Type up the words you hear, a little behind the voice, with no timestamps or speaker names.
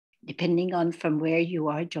depending on from where you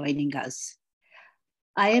are joining us.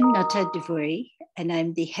 I am Nata Devori, and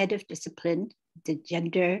I'm the head of discipline, the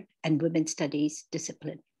Gender and Women's Studies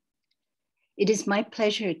discipline. It is my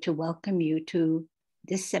pleasure to welcome you to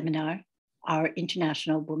this seminar, our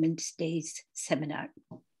International Women's Days seminar.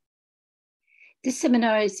 This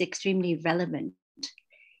seminar is extremely relevant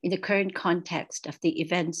in the current context of the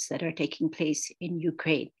events that are taking place in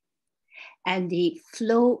Ukraine and the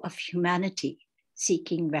flow of humanity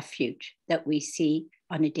seeking refuge that we see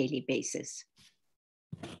on a daily basis.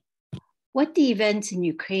 What the events in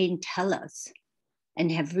Ukraine tell us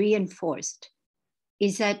and have reinforced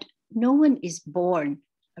is that no one is born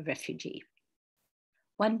a refugee.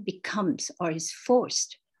 One becomes or is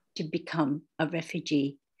forced to become a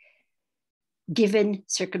refugee given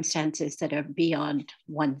circumstances that are beyond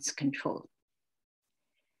one's control.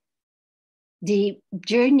 The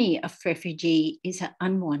journey of refugee is an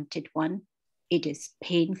unwanted one. It is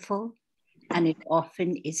painful, and it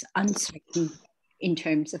often is uncertain in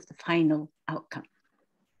terms of the final outcome.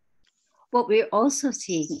 What we're also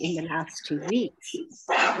seeing in the last 2 weeks is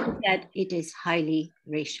that it is highly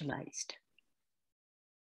racialized.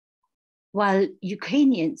 While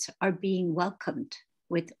Ukrainians are being welcomed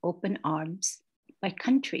with open arms by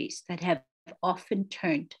countries that have often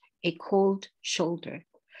turned a cold shoulder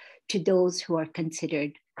to those who are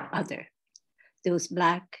considered other, those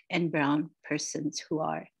Black and brown persons who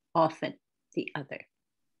are often the other.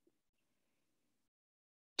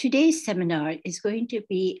 Today's seminar is going to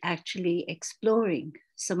be actually exploring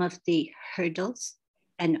some of the hurdles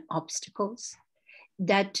and obstacles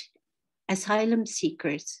that asylum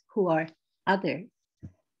seekers who are other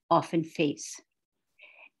often face.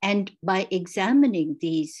 And by examining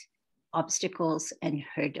these obstacles and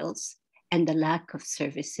hurdles and the lack of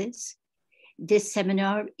services, this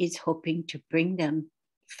seminar is hoping to bring them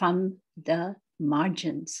from the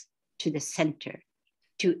margins to the center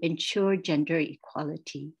to ensure gender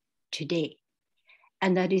equality today.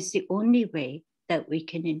 And that is the only way that we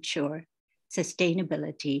can ensure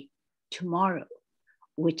sustainability tomorrow,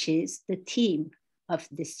 which is the theme of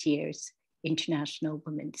this year's International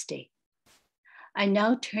Women's Day. I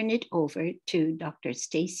now turn it over to Dr.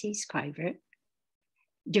 Stacy Scriver,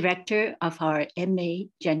 Director of our MA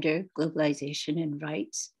Gender, Globalization and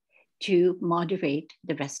Rights, to moderate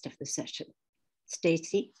the rest of the session.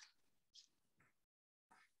 Stacy.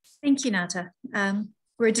 Thank you, Nata.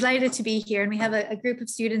 We're delighted to be here, and we have a group of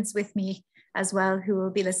students with me as well who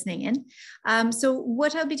will be listening in. So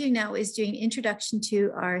what I'll be doing now is doing an introduction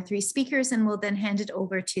to our three speakers, and we'll then hand it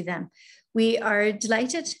over to them. We are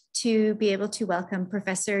delighted to be able to welcome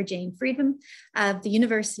Professor Jane Friedman of the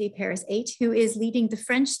University Paris 8, who is leading the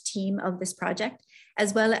French team of this project,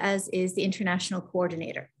 as well as is the international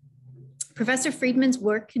coordinator. Professor Friedman's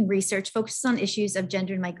work and research focuses on issues of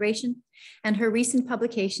gender and migration, and her recent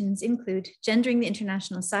publications include Gendering the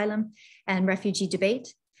International Asylum and Refugee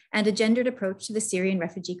Debate, and a gendered approach to the Syrian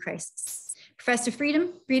refugee crisis. Professor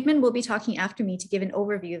Friedman will be talking after me to give an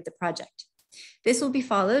overview of the project. This will be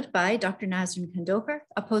followed by Dr. Nazrin Khandoker,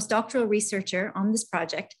 a postdoctoral researcher on this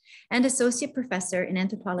project and associate professor in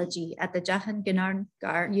anthropology at the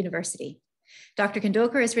Jahan-Gandhar University. Dr.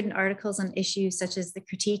 Khandoker has written articles on issues such as the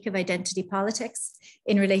critique of identity politics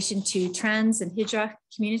in relation to trans and Hijra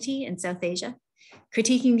community in South Asia,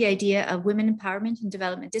 critiquing the idea of women empowerment in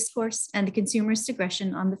development discourse, and the consumerist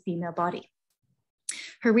aggression on the female body.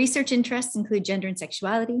 Her research interests include gender and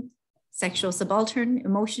sexuality, sexual subaltern,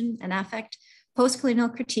 emotion and affect, post-colonial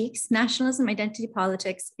critiques, nationalism, identity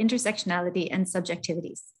politics, intersectionality, and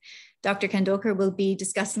subjectivities. Dr. Khandoker will be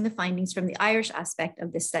discussing the findings from the Irish aspect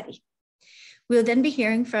of this study. We'll then be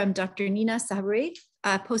hearing from Dr. Nina Sahaboury,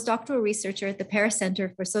 a postdoctoral researcher at the Paris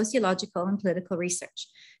Center for Sociological and Political Research,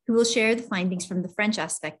 who will share the findings from the French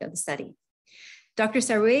aspect of the study. Dr.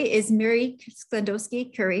 Sahaboury is Miri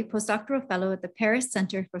Skłodowski-Curie, postdoctoral fellow at the Paris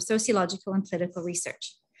Center for Sociological and Political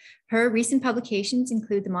Research. Her recent publications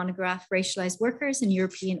include the monograph Racialized Workers in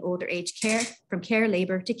European Older Age Care, From Care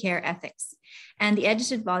Labor to Care Ethics, and the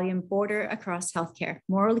edited volume Border Across Healthcare,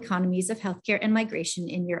 Moral Economies of Healthcare and Migration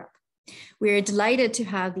in Europe. We are delighted to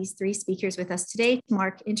have these three speakers with us today to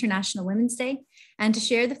mark International Women's Day and to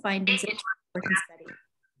share the findings of the working study,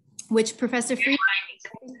 which Professor Friedman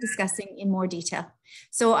is discussing in more detail.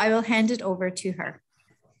 So I will hand it over to her.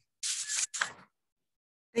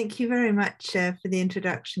 Thank you very much for the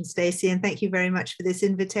introduction, Stacey, and thank you very much for this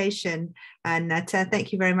invitation. And Nata,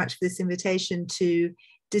 thank you very much for this invitation to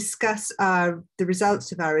discuss the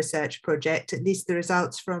results of our research project, at least the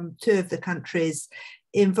results from 2 of the countries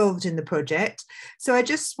involved in the project. So I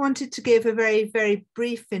just wanted to give a very, very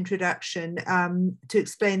brief introduction to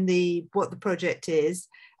explain what the project is,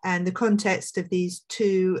 and the context of these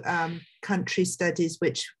two country studies,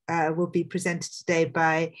 which will be presented today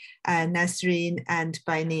by Nasreen and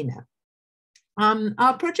by Nina.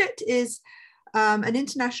 Our project is an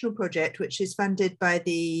international project which is funded by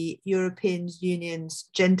the European Union's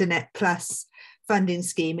GenderNet Plus funding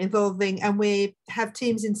scheme involving, and we have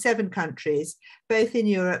teams in 7 countries, both in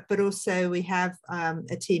Europe, but also we have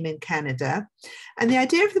a team in Canada. And the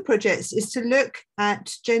idea of the project is to look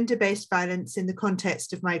at gender-based violence in the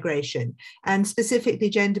context of migration, and specifically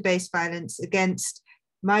gender-based violence against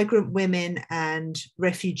migrant women and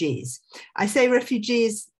refugees. I say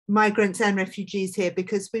refugees, migrants and refugees here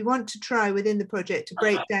because we want to try within the project to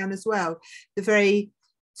break down as well the very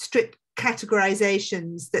strict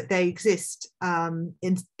categorizations that they exist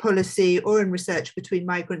in policy or in research between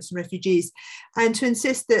migrants and refugees, and to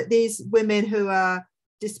insist that these women who are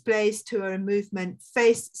displaced, who are in movement,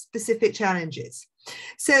 face specific challenges.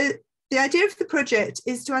 So the idea of the project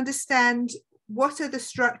is to understand what are the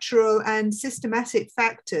structural and systematic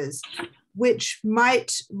factors which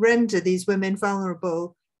might render these women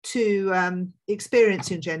vulnerable to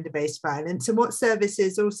experiencing gender-based violence, and what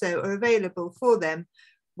services also are available for them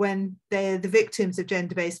when they're the victims of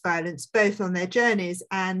gender-based violence, both on their journeys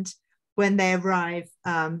and when they arrive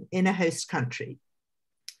in a host country.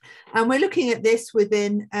 And we're looking at this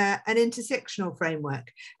within an intersectional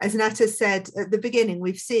framework. As Nata said at the beginning,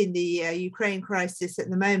 we've seen the Ukraine crisis at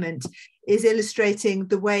the moment is illustrating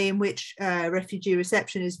the way in which refugee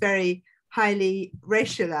reception is very highly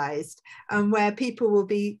racialized, and where people will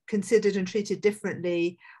be considered and treated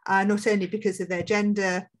differently, not only because of their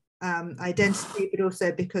gender identity, but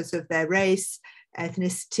also because of their race,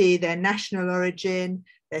 ethnicity, their national origin,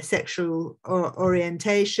 their sexual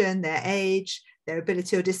orientation, their age, their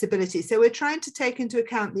ability or disability. So we're trying to take into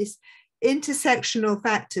account these intersectional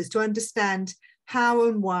factors to understand how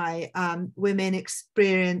and why women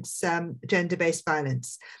experience gender-based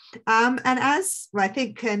violence. And as I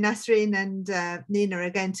think Nasreen and Nina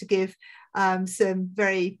are going to give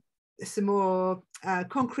some more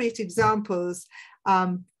concrete examples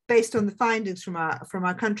based on the findings from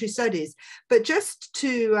our country studies. But just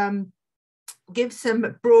to give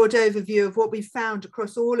some broad overview of what we've found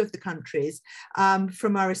across all of the countries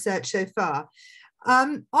from our research so far.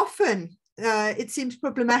 Often it seems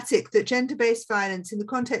problematic that gender-based violence in the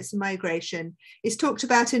context of migration is talked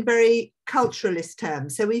about in very culturalist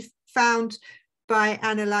terms. So we've found by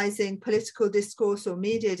analysing political discourse or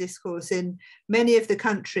media discourse in many of the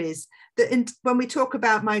countries that when we talk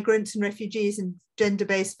about migrants and refugees and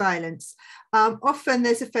gender-based violence, often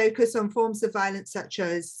there's a focus on forms of violence such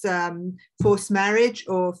as forced marriage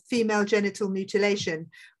or female genital mutilation,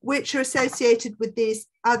 which are associated with these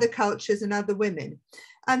other cultures and other women.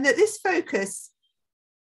 And that this focus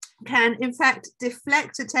can, in fact,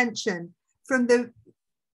 deflect attention from the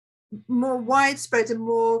more widespread and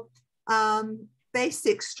more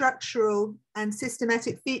basic structural and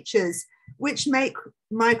systematic features which make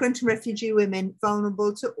migrant and refugee women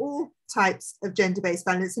vulnerable to all types of gender-based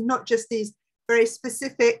violence, and not just these very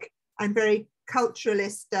specific and very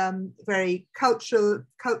culturalist,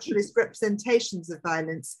 culturalist representations of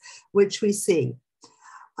violence which we see.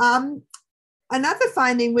 Another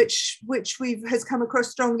finding which has come across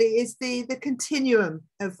strongly is the continuum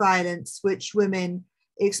of violence which women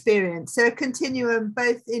experience. So a continuum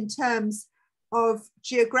both in terms of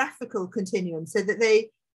geographical continuum, so that they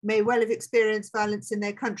may well have experienced violence in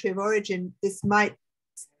their country of origin. This might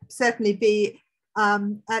certainly be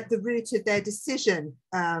at the root of their decision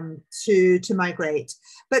to migrate,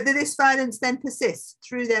 but that this violence then persists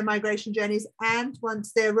through their migration journeys and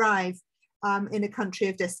once they arrive in a country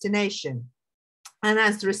of destination. And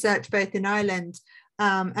as the research both in Ireland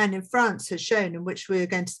and in France has shown, and which we're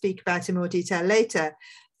going to speak about in more detail later,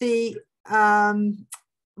 the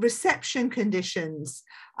reception conditions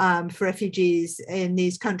for refugees in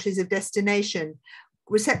these countries of destination,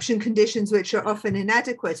 reception conditions which are often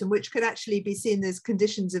inadequate and which could actually be seen as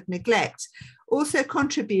conditions of neglect, also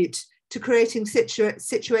contribute to creating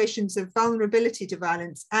situations of vulnerability to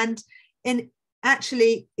violence and in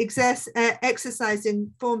actually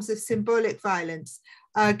exercising forms of symbolic violence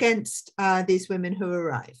against these women who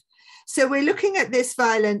arrive. So we're looking at this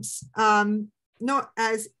violence not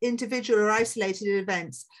as individual or isolated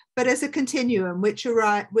events, but as a continuum which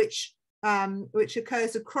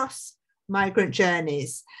occurs across migrant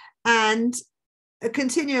journeys, and a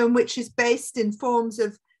continuum which is based in forms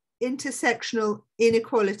of intersectional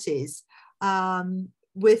inequalities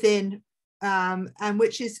within and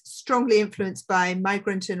which is strongly influenced by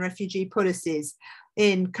migrant and refugee policies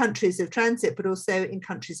in countries of transit, but also in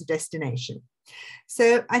countries of destination.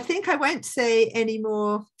 So I think I won't say any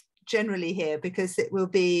more generally here because it will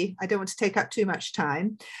be, I don't want to take up too much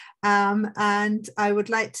time. And I would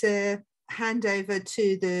like to hand over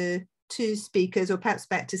to the two speakers, or perhaps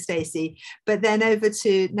back to Stacey, but then over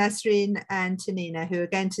to Nasreen and Tanina, who are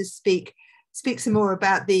going to speak some more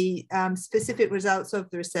about the specific results of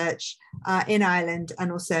the research in Ireland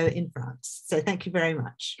and also in France. So thank you very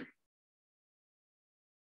much.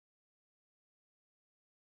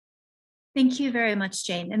 Thank you very much,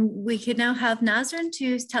 Jane. And we could now have Nasreen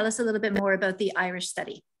to tell us a little bit more about the Irish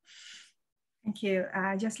study. Thank you.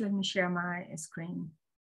 Just let me share my screen.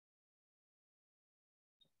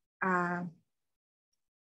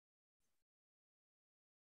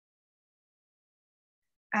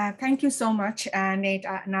 Thank you so much, Nate,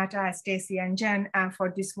 Nata, Stacey, and Jen,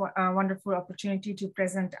 for this wonderful opportunity to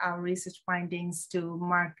present our research findings to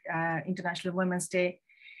mark International Women's Day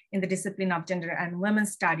in the discipline of Gender and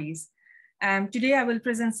Women's Studies. Today, I will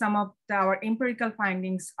present some of our empirical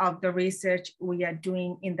findings of the research we are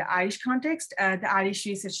doing in the Irish context. The Irish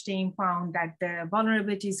research team found that the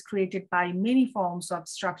vulnerabilities created by many forms of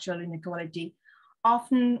structural inequality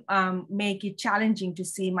often make it challenging to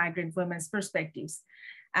see migrant women's perspectives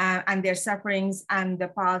and their sufferings and the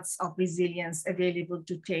paths of resilience available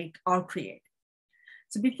to take or create.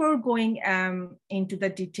 So before going into the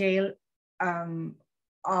detail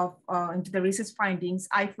into the research findings,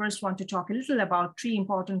 I first want to talk a little about three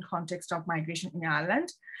important contexts of migration in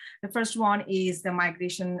Ireland. The first one is the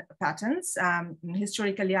migration patterns.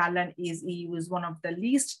 Historically, Ireland is EU's one of the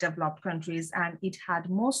least developed countries, and it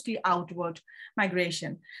had mostly outward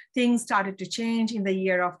migration. Things started to change in the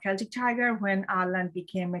year of Celtic Tiger when Ireland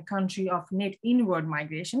became a country of net inward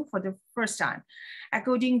migration for the first time.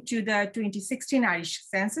 According to the 2016 Irish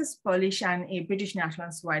census, Polish and British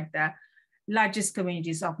nationals were the largest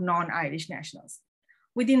communities of non-Irish nationals.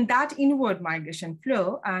 Within that inward migration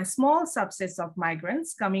flow, small subsets of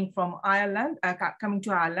migrants coming to Ireland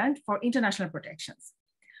for international protections.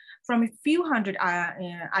 From a few hundred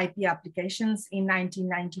IP applications in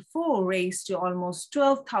 1994 raised to almost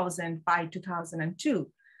 12,000 by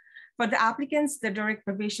 2002. For the applicants, the direct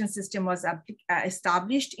provision system was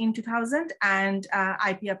established in 2000, and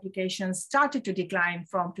IP applications started to decline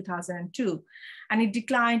from 2002. And it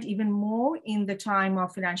declined even more in the time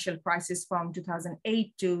of financial crisis from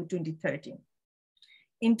 2008 to 2013.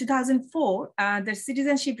 In 2004, the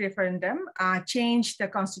citizenship referendum changed the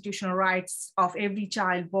constitutional rights of every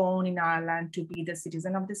child born in Ireland to be the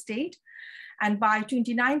citizen of the state. And by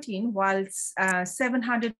 2019, whilst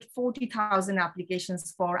 740,000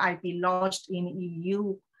 applications for IP lodged in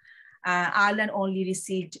EU, Ireland only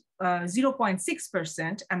received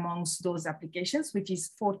 0.6% amongst those applications, which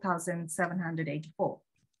is 4,784.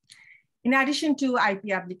 In addition to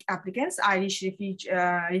IP applicants, Irish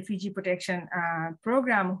Refugee Protection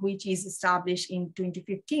Program, which is established in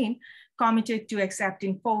 2015, committed to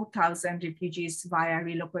accepting 4,000 refugees via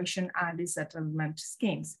relocation and resettlement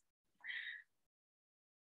schemes.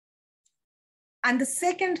 And the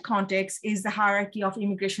second context is the hierarchy of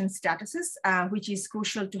immigration statuses, which is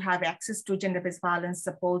crucial to have access to gender-based violence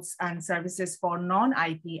supports and services for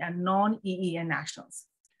non-IP and non-EEA nationals.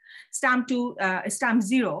 Stamp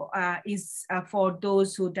 0 is for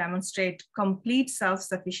those who demonstrate complete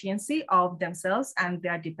self-sufficiency of themselves and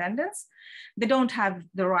their dependents. They don't have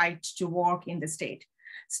the right to work in the state.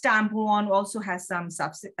 Stamp 1 also has some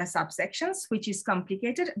subsections, which is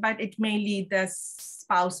complicated, but it may lead the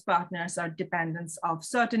spouse, partners, or dependents of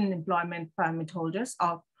certain employment permit holders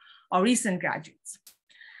or recent graduates.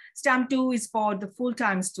 Stamp 2 is for the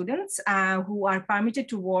full-time students who are permitted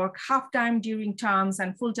to work half-time during terms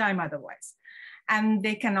and full-time otherwise, and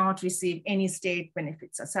they cannot receive any state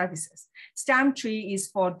benefits or services. Stamp 3 is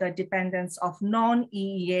for the dependents of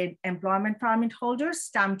non-EEA employment permit holders.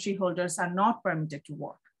 Stamp 3 holders are not permitted to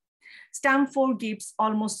work. Stamp 4 gives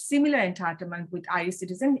almost similar entitlement with Irish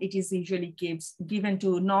citizens. It is usually given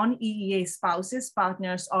to non-EEA spouses,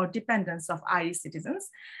 partners, or dependents of Irish citizens,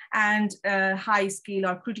 and high skill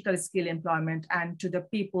or critical skill employment, and to the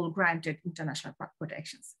people granted international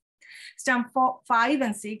protections. Stamp 5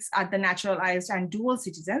 and 6 are the naturalized and dual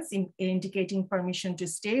citizens, indicating permission to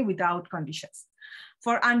stay without conditions.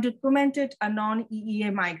 For undocumented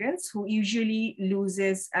non-EEA migrants who usually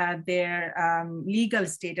loses their legal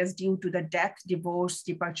status due to the death, divorce,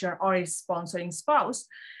 departure, or a sponsoring spouse,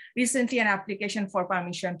 recently an application for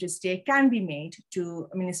permission to stay can be made to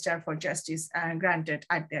Minister for Justice and granted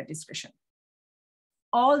at their discretion.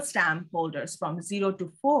 All stamp holders from 0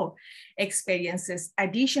 to 4 experiences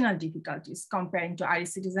additional difficulties comparing to Irish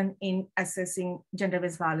citizens in assessing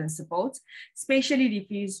gender-based violence supports, especially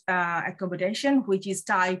refuse accommodation, which is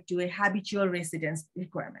tied to a habitual residence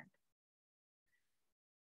requirement.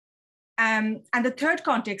 And the third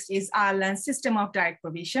context is Ireland's system of direct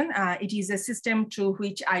provision. It is a system through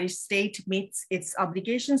which Irish state meets its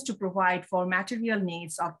obligations to provide for material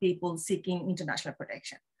needs of people seeking international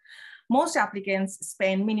protection. Most applicants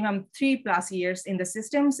spend minimum 3+ years in the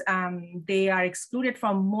systems. They are excluded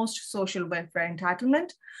from most social welfare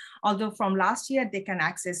entitlement, although from last year, they can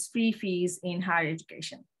access free fees in higher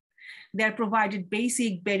education. They're provided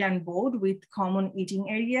basic bed and board with common eating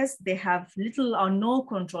areas. They have little or no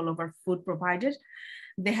control over food provided.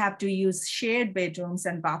 They have to use shared bedrooms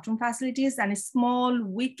and bathroom facilities, and small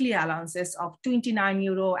weekly allowances of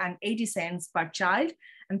 €29.80 per child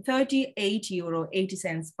and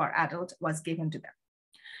 €38.80 per adult was given to them.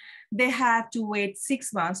 They have to wait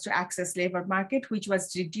 6 months to access labor market, which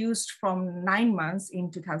was reduced from 9 months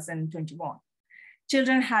in 2021.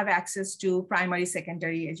 Children have access to primary,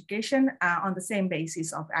 secondary education on the same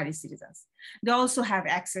basis of Irish citizens. They also have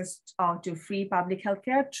access to free public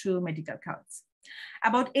healthcare through medical cards.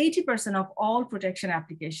 About 80% of all protection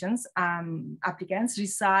applicants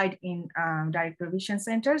reside in direct provision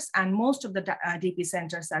centers, and most of the DP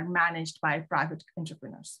centers are managed by private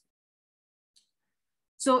entrepreneurs.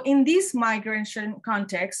 So in this migration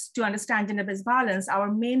context, to understand gender-based violence,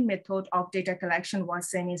 our main method of data collection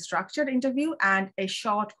was semi-structured interview and a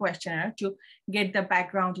short questionnaire to get the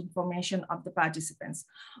background information of the participants.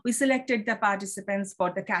 We selected the participants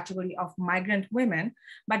for the category of migrant women,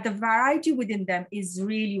 but the variety within them is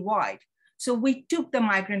really wide. So we took the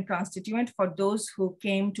migrant constituent for those who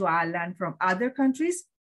came to Ireland from other countries.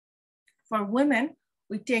 For women,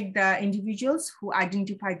 we take the individuals who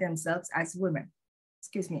identify themselves as women.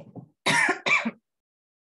 Excuse me.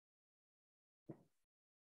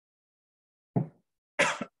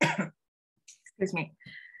 Excuse me.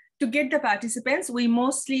 To get the participants, we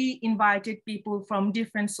mostly invited people from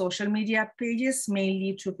different social media pages,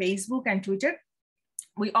 mainly through Facebook and Twitter.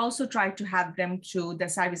 We also tried to have them through the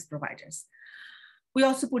service providers. We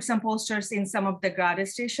also put some posters in some of the guard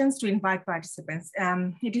stations to invite participants.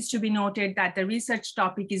 It is to be noted that the research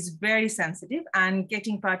topic is very sensitive, and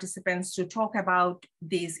getting participants to talk about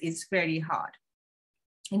this is very hard.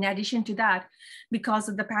 In addition to that, because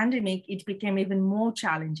of the pandemic, it became even more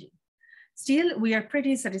challenging. Still, we are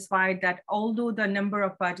pretty satisfied that although the number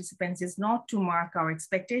of participants is not to mark our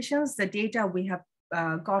expectations, the data we have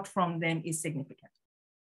got from them is significant.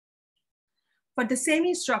 For the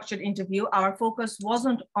semi-structured interview, our focus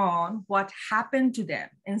wasn't on what happened to them.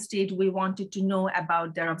 Instead, we wanted to know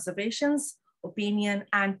about their observations, opinion,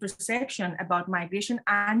 and perception about migration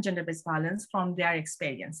and gender-based violence from their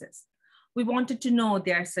experiences. We wanted to know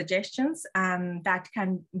their suggestions that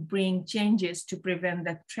can bring changes to prevent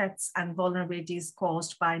the threats and vulnerabilities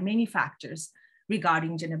caused by many factors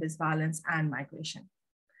regarding gender-based violence and migration.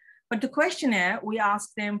 But the questionnaire, we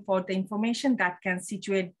asked them for the information that can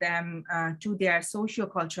situate them to their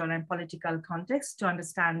socio-cultural and political context to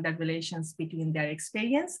understand the relations between their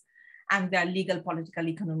experience and their legal, political,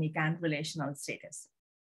 economic, and relational status.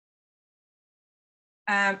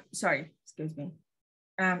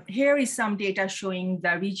 Here is some data showing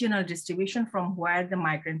the regional distribution from where the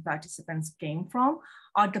migrant participants came from,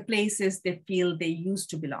 or the places they feel they used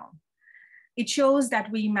to belong. It shows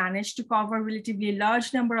that we managed to cover a relatively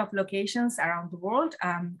large number of locations around the world.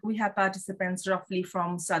 We have participants roughly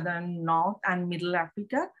from Southern, North, and Middle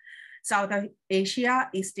Africa, South Asia,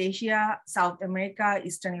 East Asia, South America,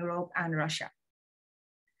 Eastern Europe, and Russia.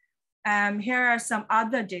 Here are some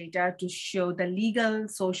other data to show the legal,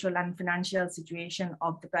 social, and financial situation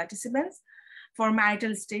of the participants. For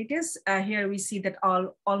marital status, here we see that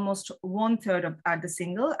almost 1/3 are the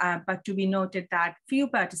single, but to be noted that few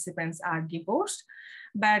participants are divorced,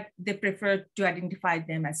 but they prefer to identify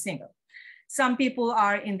them as single. Some people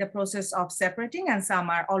are in the process of separating, and some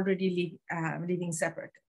are already living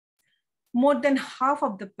separate. More than half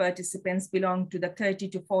of the participants belong to the 30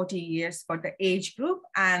 to 40 years for the age group,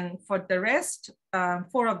 and for the rest,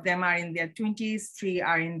 4 of them are in their 20s, 3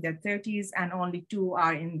 are in their 30s, and only 2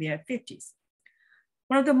 are in their 50s.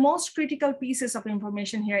 One of the most critical pieces of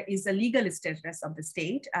information here is the legal status of the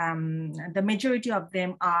state. The majority of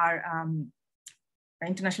them are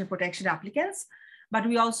international protection applicants, but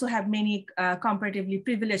we also have many comparatively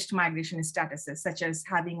privileged migration statuses, such as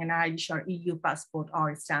having an Irish or EU passport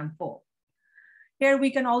or stamp 4. Here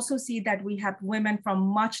we can also see that we have women from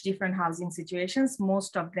much different housing situations.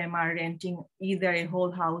 Most of them are renting either a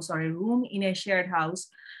whole house or a room in a shared house.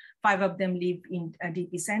 5 of them live in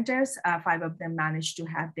DP centers. 5 of them manage to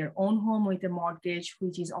have their own home with a mortgage,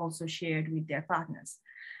 which is also shared with their partners.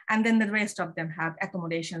 And then the rest of them have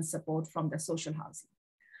accommodation support from the social housing.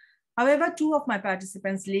 However, 2 of my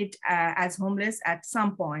participants lived as homeless at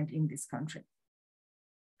some point in this country.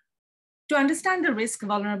 To understand the risk,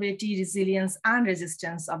 vulnerability, resilience, and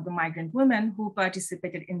resistance of the migrant women who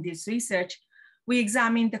participated in this research, we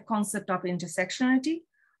examined the concept of intersectionality.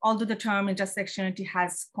 Although the term intersectionality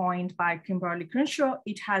has coined by Kimberly Crenshaw,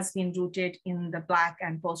 it has been rooted in the Black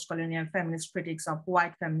and post-colonial feminist critics of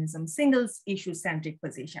white feminism's single issue-centric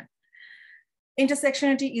position.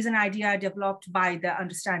 Intersectionality is an idea developed by the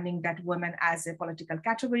understanding that women as a political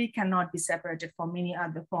category cannot be separated from many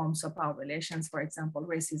other forms of power relations, for example,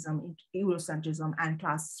 racism, Eurocentrism, and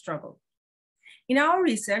class struggle. In our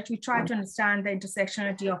research, we tried to understand the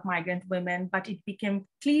intersectionality of migrant women, but it became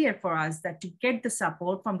clear for us that to get the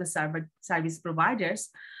support from the service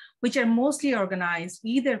providers, which are mostly organized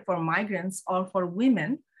either for migrants or for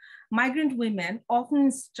women, migrant women often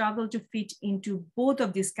struggle to fit into both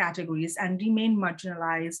of these categories and remain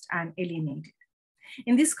marginalized and alienated.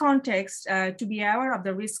 In this context, to be aware of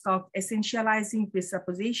the risk of essentializing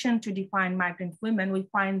presupposition to define migrant women, we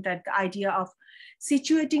find that the idea of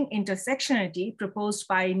situating intersectionality proposed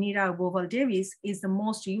by Neera Woevul-Davies is the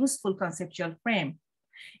most useful conceptual frame.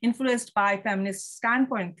 Influenced by feminist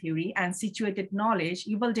standpoint theory and situated knowledge,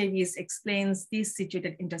 Woevul-Davies explains this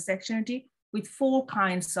situated intersectionality with 4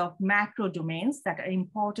 kinds of macro domains that are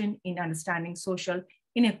important in understanding social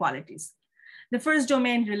inequalities. The first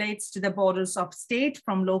domain relates to the borders of state,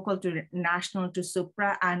 from local to national to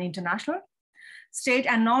supra and international. State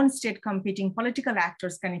and non-state competing political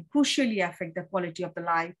actors can crucially affect the quality of the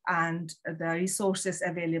life and the resources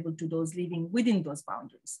available to those living within those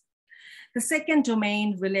boundaries. The second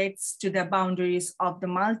domain relates to the boundaries of the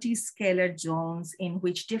multi-scalar zones in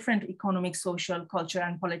which different economic, social, cultural,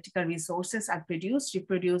 and political resources are produced,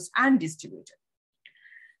 reproduced, and distributed.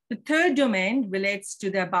 The third domain relates to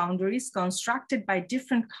the boundaries constructed by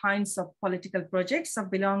different kinds of political projects of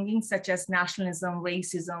belonging, such as nationalism,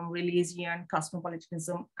 racism, religion,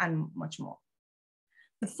 cosmopolitanism, and much more.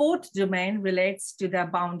 The fourth domain relates to the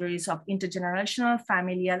boundaries of intergenerational,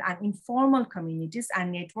 familial, and informal communities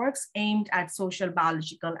and networks aimed at social,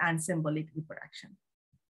 biological, and symbolic reproduction.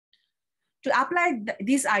 To apply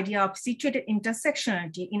this idea of situated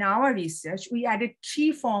intersectionality in our research, we added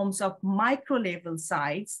 3 forms of micro-level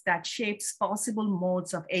sites that shapes possible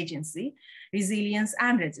modes of agency, resilience,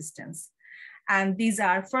 and resistance. And these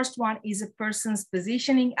are, first one is a person's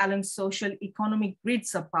positioning along social economic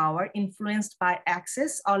grids of power influenced by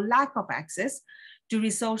access or lack of access to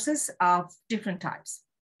resources of different types.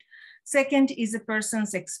 Second is a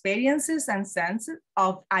person's experiences and sense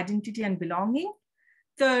of identity and belonging.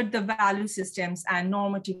 Third, the value systems and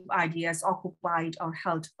normative ideas occupied or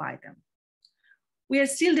held by them. We are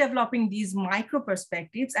still developing these micro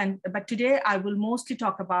perspectives, but today I will mostly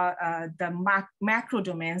talk about the macro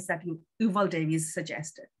domains that Woevul-Davies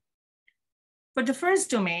suggested. For the first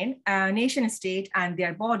domain, nation state and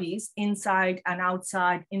their bodies inside and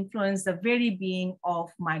outside influence the very being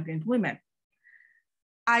of migrant women.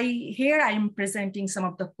 Here I am presenting some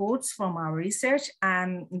of the quotes from our research,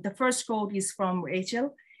 and the first quote is from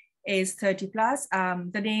Rachel, age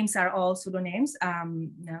 30+. The names are all pseudonyms.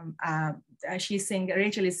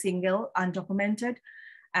 Rachel is single, undocumented.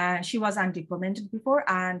 She was undocumented before,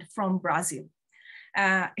 and from Brazil.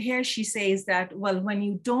 Here she says that, well, when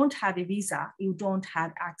you don't have a visa, you don't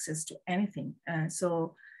have access to anything. That's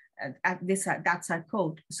our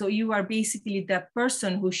quote. So you are basically the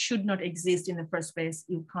person who should not exist in the first place.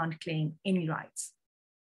 You can't claim any rights.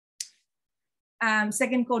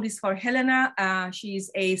 Second quote is for Helena.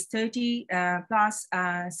 She's age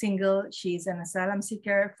 30+, single. She's an asylum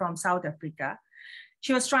seeker from South Africa.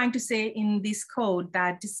 She was trying to say in this quote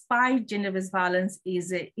that despite gender-based violence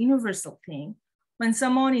is a universal thing, when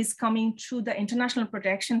someone is coming through the international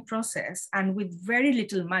protection process and with very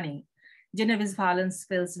little money, gender-based violence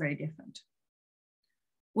feels very different.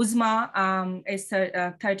 Uzma is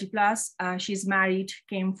 30+. She's married,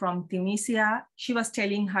 came from Tunisia. She was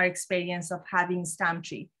telling her experience of having stamp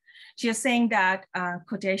tree. She was saying that,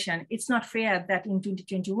 quotation, "It's not fair that in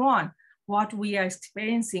 2021, what we are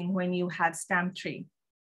experiencing when you have stamp tree."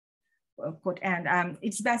 Quote, and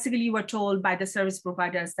it's basically you were told by the service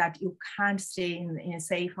providers that you can't stay in a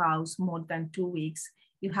safe house more than 2 weeks.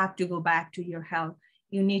 You have to go back to your health.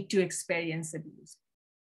 You need to experience abuse.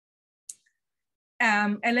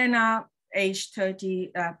 Elena, age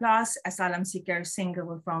 30+, asylum seeker,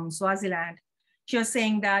 single from Swaziland. She was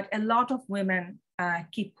saying that a lot of women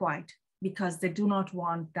keep quiet because they do not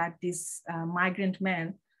want that these migrant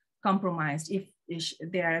men compromised if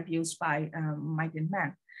they are abused by migrant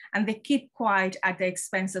men. And they keep quiet at the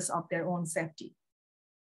expenses of their own safety.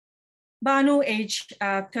 Banu, age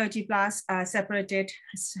 30+, separated,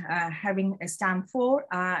 having a stamp 4.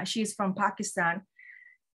 She's from Pakistan.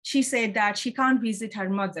 She said that she can't visit her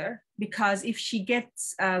mother because if she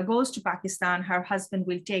goes to Pakistan, her husband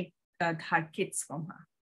will take her kids from her.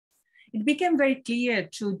 It became very clear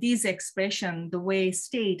through these expressions the way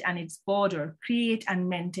state and its border create and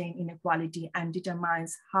maintain inequality and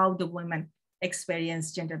determines how the women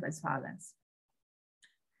experience gender-based violence.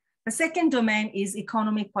 The second domain is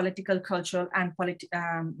economic, political, cultural, and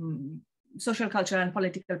social, cultural, and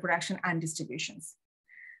political production and distributions.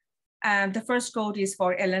 The first quote is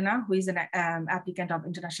for Elena, who is an applicant of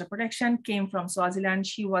international protection, came from Swaziland.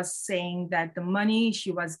 She was saying that the money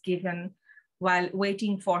she was given while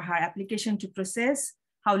waiting for her application to process,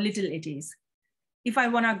 how little it is. If I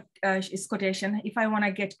wanna, is quotation, if I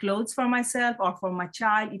wanna get clothes for myself or for my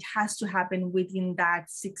child, it has to happen within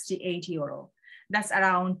that 68 euro. That's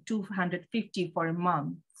around 250 for a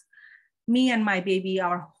month. Me and my baby,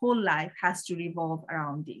 our whole life has to revolve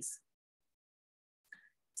around this.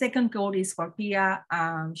 Second quote is for Pia.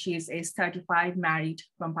 She is age 35, married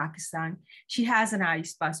from Pakistan. She has an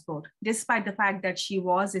Irish passport. Despite the fact that she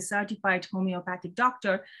was a certified homeopathic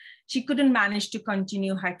doctor, she couldn't manage to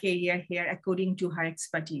continue her career here according to her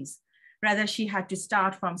expertise. Rather, she had to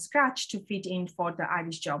start from scratch to fit in for the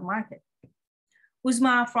Irish job market.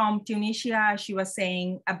 Uzma from Tunisia, she was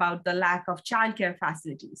saying about the lack of childcare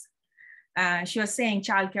facilities. She was saying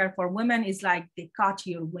childcare for women is like they cut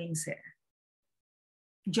your wings here.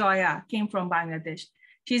 Joya came from Bangladesh.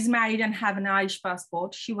 She's married and have an Irish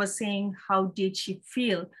passport. She was saying, how did she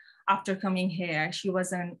feel after coming here? She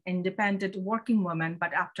was an independent working woman,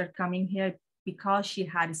 but after coming here, because she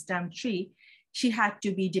had stamp 3, she had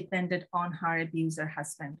to be dependent on her abuser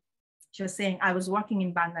husband. She was saying, I was working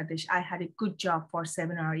in Bangladesh. I had a good job for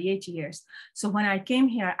 7 or 8 years. So when I came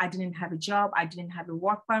here, I didn't have a job. I didn't have a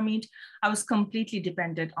work permit. I was completely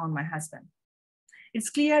dependent on my husband. It's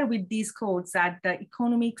clear with these codes that the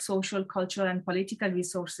economic, social, cultural, and political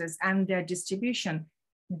resources and their distribution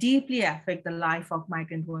deeply affect the life of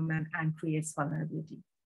migrant women and creates vulnerability.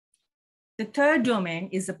 The third domain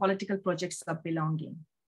is the political projects of belonging.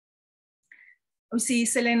 We see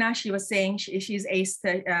Selena, she was saying she's age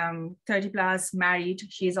 30 plus, married.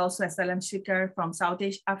 She is also a asylum seeker from South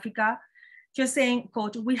Africa. She was saying,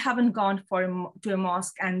 quote, we haven't gone to a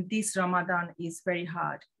mosque and this Ramadan is very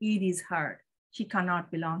hard. Eid is hard. She cannot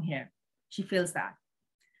belong here. She feels that.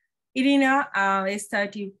 Irina is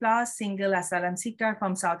 30 plus, single asylum seeker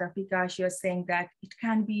from South Africa. She was saying that it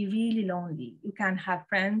can be really lonely. You can have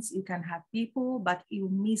friends, you can have people, but you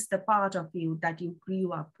miss the part of you that you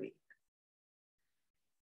grew up with.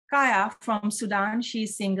 Kaya from Sudan,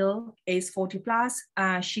 she's single, age 40 plus.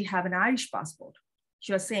 She have an Irish passport.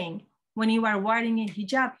 She was saying, when you are wearing a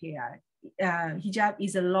hijab here, hijab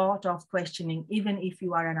is a lot of questioning, even if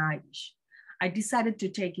you are an Irish. I decided to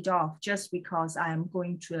take it off just because I am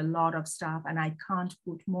going through a lot of stuff and I can't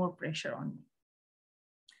put more pressure on me.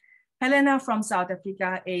 Helena from South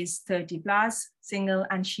Africa is 30 plus, single,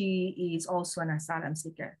 and she is also an asylum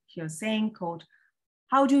seeker. She was saying, quote,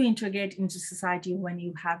 how do you integrate into society when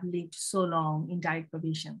you have lived so long in direct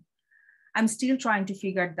provision? I'm still trying to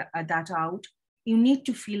figure that out. You need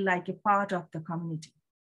to feel like a part of the community.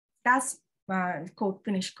 That's, quote,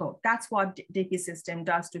 finish quote. That's what DP system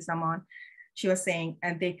does to someone. She was saying,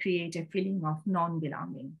 and they create a feeling of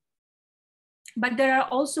non-belonging. But there are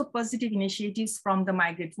also positive initiatives from the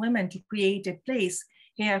migrant women to create a place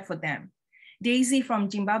here for them. Daisy from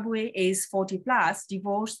Zimbabwe is 40 plus,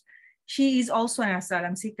 divorced. She is also an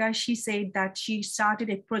asylum seeker. She said that she started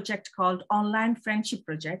a project called Online Friendship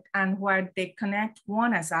Project, and where they connect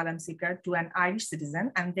one asylum seeker to an Irish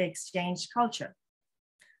citizen and they exchange culture.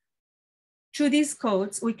 Through these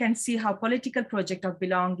codes, we can see how political project of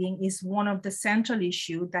belonging is one of the central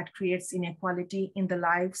issues that creates inequality in the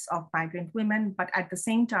lives of migrant women, but at the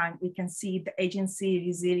same time, we can see the agency,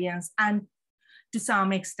 resilience, and to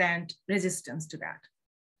some extent, resistance to that.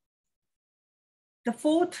 The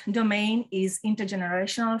fourth domain is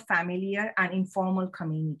intergenerational, familiar, and informal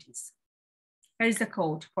communities. Here is a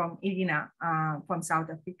quote from Irina from South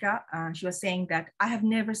Africa. She was saying that, I have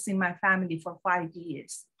never seen my family for 5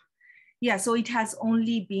 years. Yeah, so it has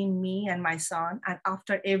only been me and my son. And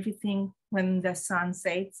after everything, when the sun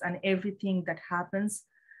sets and everything that happens,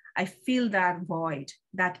 I feel that void,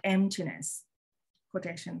 that emptiness.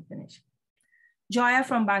 Quotation finish. Joya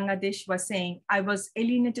from Bangladesh was saying, I was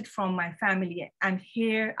alienated from my family and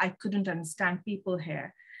here I couldn't understand people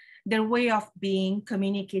here. Their way of being,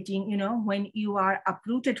 communicating, you know, when you are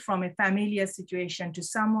uprooted from a familiar situation to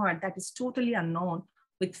somewhere that is totally unknown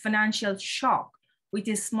with financial shock, with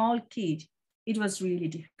a small kid, it was really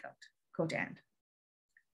difficult, quote end.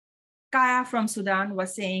 Kaya from Sudan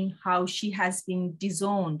was saying how she has been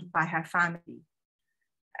disowned by her family.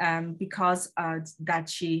 because that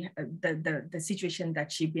the situation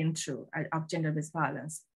that she'd been through of gender-based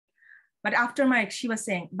violence. But she was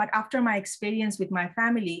saying, but after my experience with my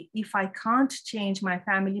family, if I can't change my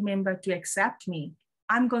family member to accept me,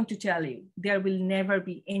 I'm going to tell you, there will never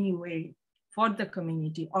be any way for the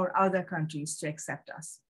community or other countries to accept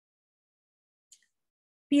us.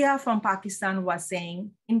 Pia from Pakistan was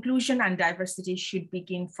saying, inclusion and diversity should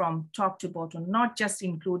begin from top to bottom, not just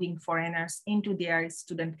including foreigners into their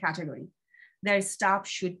student category. Their staff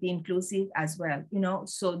should be inclusive as well,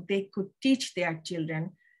 so they could teach their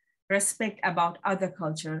children respect about other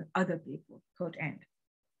culture, other people, quote end.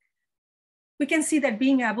 We can see that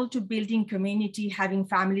being able to building community, having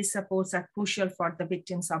family supports are crucial for the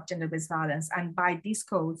victims of gender-based violence. And by these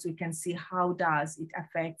codes, we can see how does it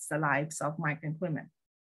affects the lives of migrant women.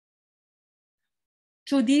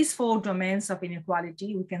 Through these 4 domains of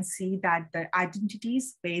inequality, we can see that the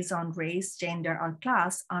identities based on race, gender, or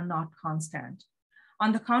class are not constant.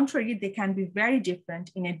 On the contrary, they can be very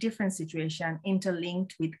different in a different situation,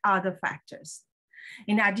 interlinked with other factors.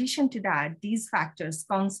 In addition to that, these factors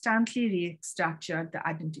constantly restructure the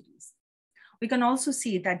identities. We can also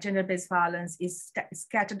see that gender-based violence is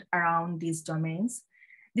scattered around these domains.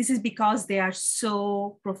 This is because they are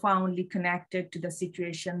so profoundly connected to the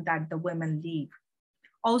situation that the women live.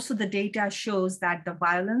 Also, the data shows that the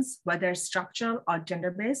violence, whether structural or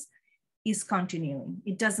gender-based, is continuing.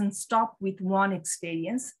 It doesn't stop with one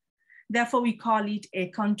experience. Therefore, we call it a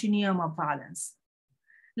continuum of violence.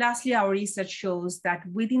 Lastly, our research shows that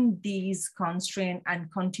within these constraints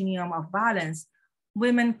and continuum of violence,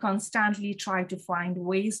 women constantly try to find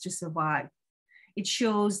ways to survive. It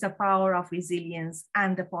shows the power of resilience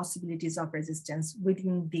and the possibilities of resistance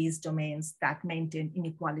within these domains that maintain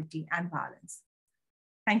inequality and violence.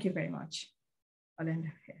 Thank you very much. I'll end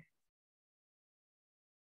here.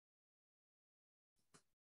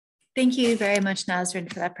 Thank you very much, Nazrin,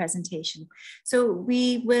 for that presentation. So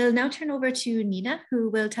we will now turn over to Nina, who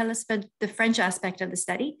will tell us about the French aspect of the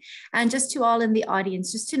study. And just to all in the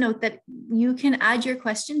audience, just to note that you can add your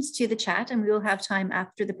questions to the chat and we will have time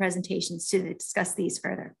after the presentations to discuss these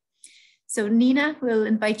further. So Nina, we'll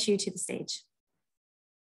invite you to the stage.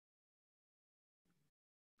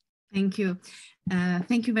 Thank you.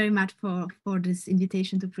 Thank you very much for this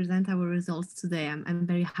invitation to present our results today. I'm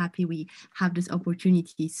very happy we have this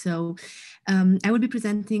opportunity. So I will be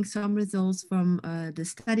presenting some results from the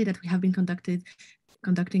study that we have been conducting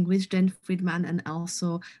with Jen Friedman, and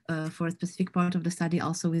also for a specific part of the study,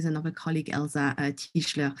 also with another colleague, Elsa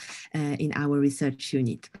Tischler, in our research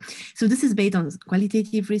unit. So this is based on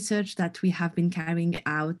qualitative research that we have been carrying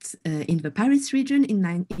out in the Paris region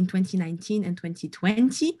in 2019 and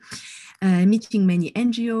 2020, meeting many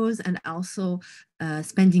NGOs and also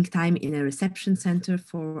spending time in a reception center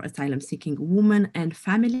for asylum-seeking women and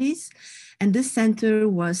families. And this center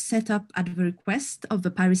was set up at the request of the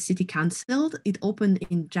Paris City Council. It opened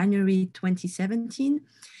in January 2017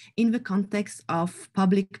 in the context of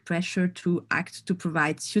public pressure to act to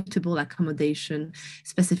provide suitable accommodation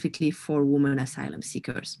specifically for women asylum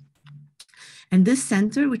seekers. And this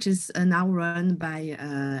center, which is now run by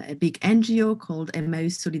a big NGO called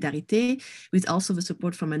Emmaüs Solidarité, with also the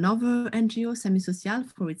support from another NGO, Sami Social,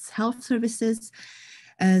 for its health services.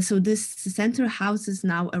 So this center houses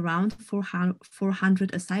now around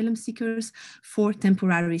 400 asylum seekers for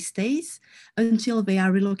temporary stays until they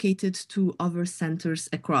are relocated to other centers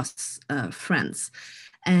across France.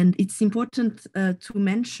 And it's important to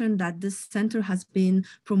mention that this center has been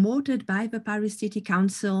promoted by the Paris City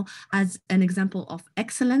Council as an example of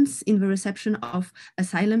excellence in the reception of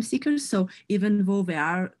asylum seekers. So even though there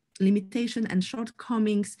are limitations and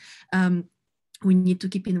shortcomings, we need to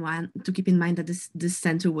keep in mind that this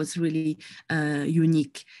center was really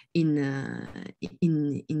unique in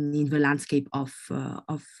the landscape of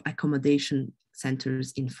accommodation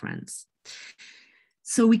centers in France.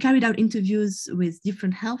 So we carried out interviews with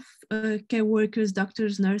different health care workers,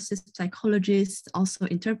 doctors, nurses, psychologists, also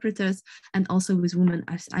interpreters, and also with women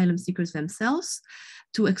asylum seekers themselves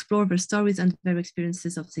to explore their stories and their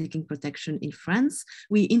experiences of seeking protection in France.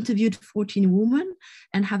 We interviewed 14 women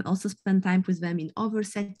and have also spent time with them in other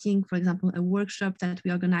settings, for example, a workshop that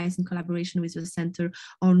we organized in collaboration with the center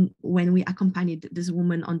on when we accompanied this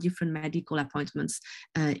woman on different medical appointments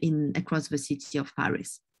across the city of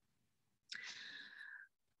Paris.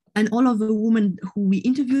 And all of the women who we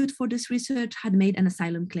interviewed for this research had made an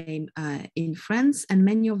asylum claim in France, and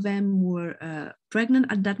many of them were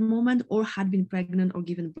pregnant at that moment or had been pregnant or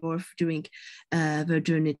given birth during their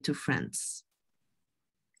journey to France.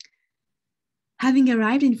 Having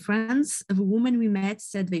arrived in France, the women we met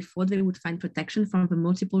said they thought they would find protection from the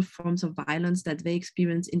multiple forms of violence that they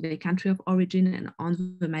experience in their country of origin and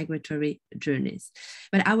on the migratory journeys.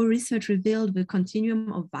 But our research revealed the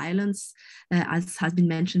continuum of violence, as has been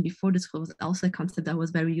mentioned before. This was also a concept that was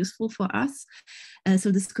very useful for us. So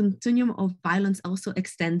this continuum of violence also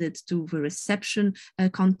extended to the reception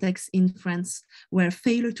context in France, where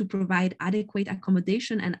failure to provide adequate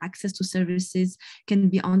accommodation and access to services can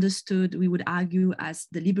be understood, we would argue, as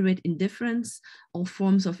deliberate indifference or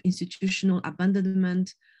forms of institutional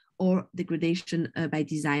abandonment or degradation by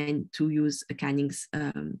design, to use Canning's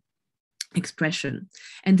expression.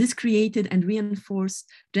 And this created and reinforced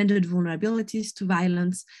gendered vulnerabilities to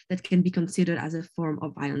violence that can be considered as a form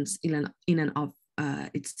of violence in and of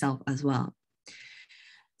itself as well.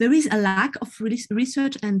 There is a lack of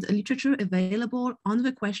research and literature available on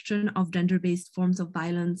the question of gender-based forms of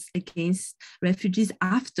violence against refugees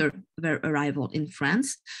after their arrival in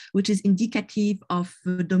France, which is indicative of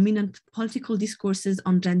the dominant political discourses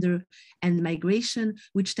on gender and migration,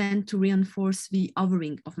 which tend to reinforce the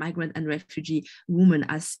othering of migrant and refugee women,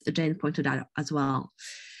 as Jane pointed out as well.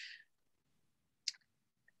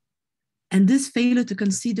 And this failure to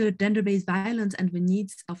consider gender-based violence and the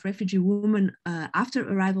needs of refugee women after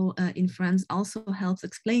arrival in France also helps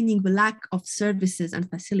explaining the lack of services and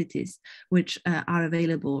facilities which are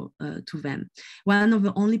available to them. One of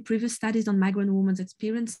the only previous studies on migrant women's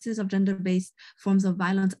experiences of gender-based forms of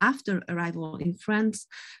violence after arrival in France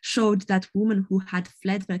showed that women who had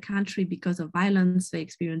fled their country because of violence they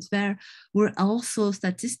experienced there were also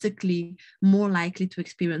statistically more likely to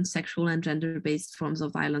experience sexual and gender-based forms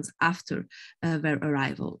of violence after their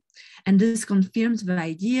arrival. And this confirms the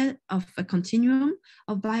idea of a continuum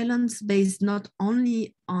of violence based not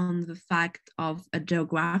only on the fact of a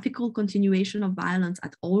geographical continuation of violence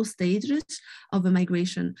at all stages of the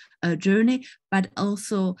migration journey, but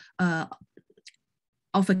also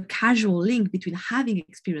of a causal link between having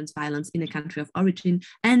experienced violence in a country of origin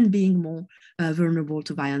and being more vulnerable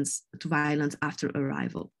to violence after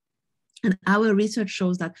arrival. And our research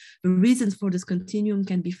shows that the reasons for this continuum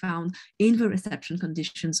can be found in the reception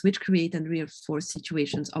conditions, which create and reinforce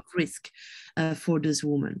situations of risk for this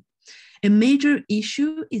woman. A major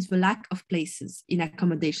issue is the lack of places in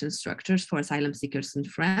accommodation structures for asylum seekers in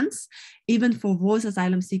France, even for those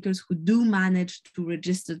asylum seekers who do manage to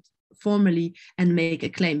register formally and make a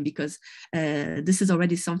claim, because this is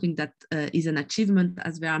already something that is an achievement,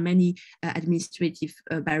 as there are many administrative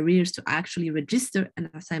barriers to actually register an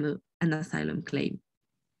asylum claim.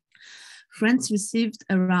 France received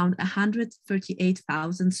around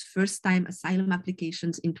 138,000 first-time asylum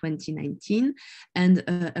applications in 2019 and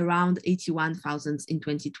around 81,000 in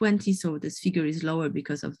 2020. So this figure is lower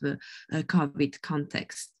because of the COVID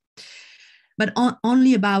context. But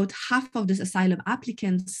only about half of these asylum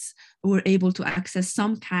applicants were able to access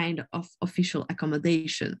some kind of official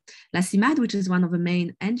accommodation. La CIMAD, which is one of the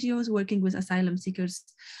main NGOs working with asylum seekers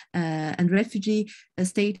and refugees,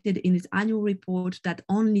 stated in its annual report that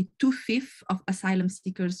only 2/5 of asylum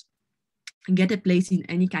seekers get a place in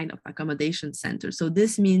any kind of accommodation center. So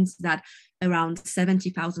this means that around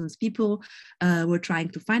 70,000 people were trying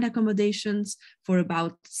to find accommodations for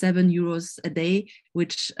about €7 a day,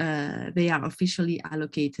 which they are officially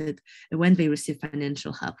allocated when they receive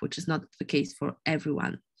financial help, which is not the case for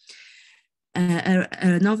everyone.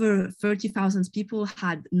 Another 30,000 people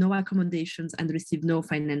had no accommodations and received no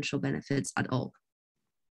financial benefits at all.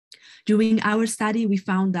 During our study, we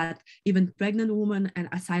found that even pregnant women and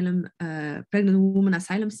asylum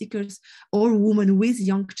seekers or women with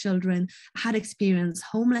young children had experienced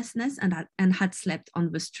homelessness and had slept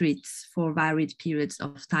on the streets for varied periods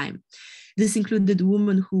of time. This included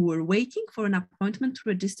women who were waiting for an appointment to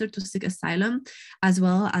register to seek asylum, as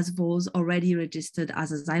well as those already registered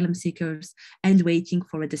as asylum seekers and waiting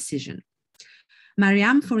for a decision.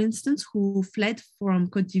 Mariam, for instance, who fled from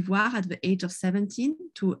Côte d'Ivoire at the age of 17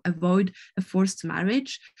 to avoid a forced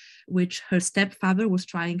marriage, which her stepfather was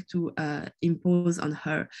trying to impose on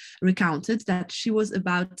her, recounted that she was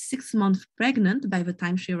about 6 months pregnant by the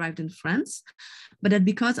time she arrived in France, but that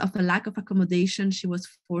because of a lack of accommodation, she was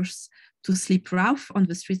forced to sleep rough on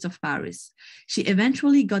the streets of Paris. She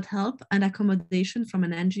eventually got help and accommodation from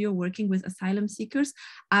an NGO working with asylum seekers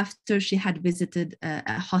after she had visited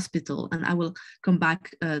a hospital. And I will come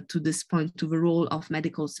back to this point, to the role of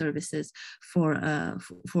medical services for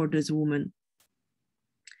this woman.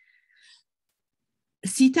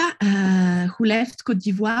 Sita, who left Côte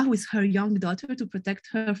d'Ivoire with her young daughter to protect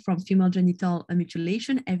her from female genital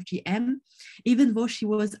mutilation, FGM. Even though she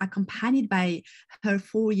was accompanied by her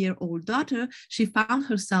 4-year-old daughter, she found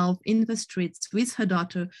herself in the streets with her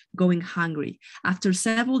daughter going hungry. After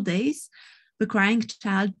several days, the crying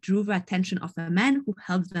child drew the attention of a man who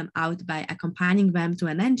helped them out by accompanying them to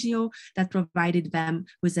an NGO that provided them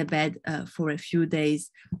with a bed for a few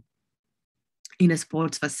days in a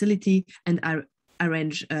sports facility, and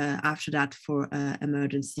arrange after that for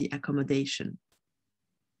emergency accommodation.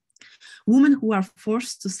 Women who are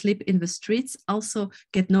forced to sleep in the streets also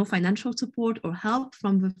get no financial support or help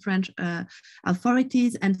from the French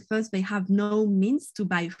authorities, and first they have no means to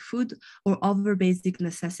buy food or other basic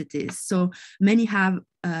necessities. So many have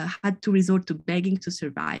had to resort to begging to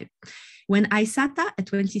survive. When Aissata, a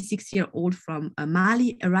 26-year-old from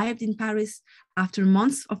Mali, arrived in Paris after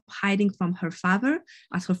months of hiding from her father,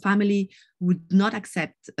 as her family would not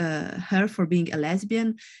accept her for being a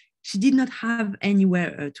lesbian, she did not have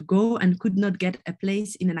anywhere to go and could not get a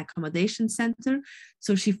place in an accommodation center.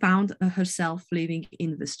 So she found herself living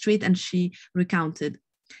in the street, and she recounted,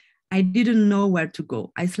 "I didn't know where to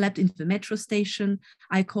go. I slept in the metro station.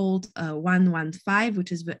 I called 115,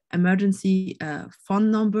 which is the emergency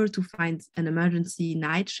phone number to find an emergency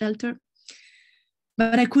night shelter.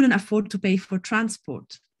 But I couldn't afford to pay for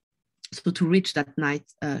transport. So to reach that night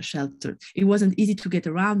shelter, it wasn't easy to get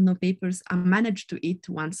around, no papers. I managed to eat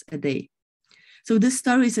once a day." So this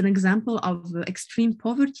story is an example of extreme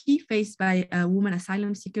poverty faced by women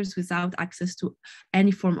asylum seekers without access to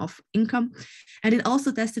any form of income. And it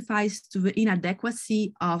also testifies to the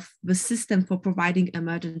inadequacy of the system for providing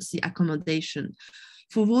emergency accommodation.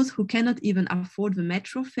 For those who cannot even afford the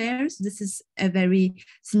metro fares, this is a very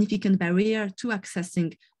significant barrier to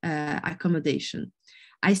accessing accommodation.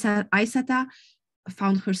 Aissata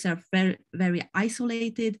found herself very, very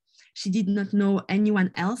isolated. She did not know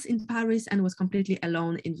anyone else in Paris and was completely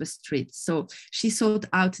alone in the streets. So she sought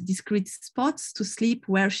out discreet spots to sleep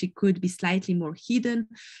where she could be slightly more hidden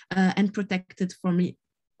and protected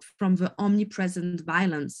from the omnipresent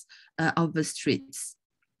violence of the streets.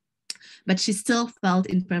 But she still felt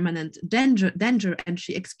in permanent danger, and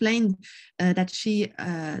she explained that she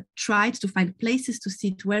tried to find places to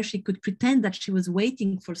sit where she could pretend that she was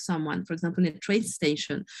waiting for someone, for example, in a train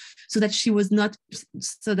station, so that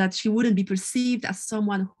she wouldn't be perceived as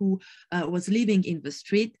someone who was living in the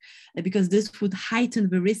street, because this would heighten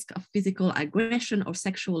the risk of physical aggression or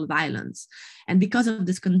sexual violence. And because of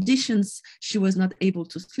these conditions, she was not able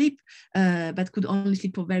to sleep, but could only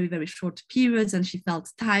sleep for very, very short periods, and she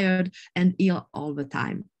felt tired and ill all the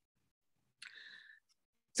time.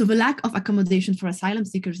 So the lack of accommodation for asylum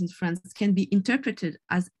seekers in France can be interpreted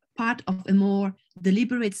as part of a more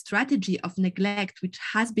deliberate strategy of neglect, which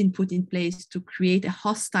has been put in place to create a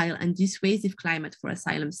hostile and dissuasive climate for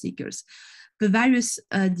asylum seekers. The various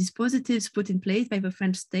dispositives put in place by the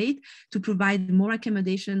French state to provide more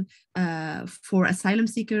accommodation for asylum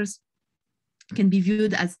seekers can be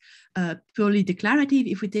viewed as purely declarative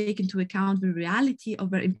if we take into account the reality of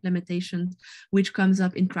their implementation, which comes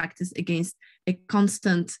up in practice against a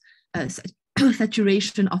constant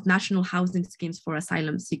saturation of national housing schemes for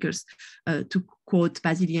asylum seekers, to quote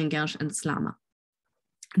Basilien Guinche and Slama.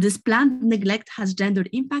 This planned neglect has gendered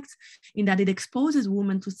impacts in that it exposes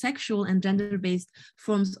women to sexual and gender-based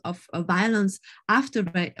forms of violence after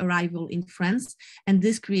their arrival in France, and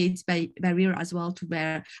this creates a barrier as well to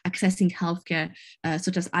their accessing healthcare,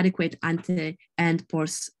 such as adequate ante and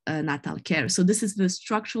postnatal care. So this is the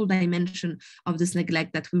structural dimension of this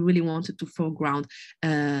neglect that we really wanted to foreground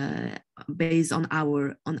based on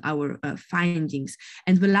our findings.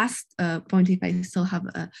 And the last point, if I still have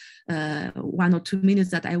 1 or 2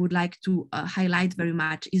 minutes, that I would like to highlight very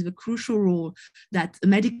much is the crucial role that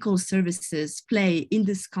medical services play in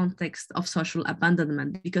this context of social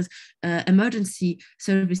abandonment, because emergency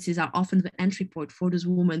services are often the entry point for those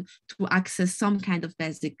women to access some kind of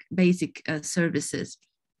basic services.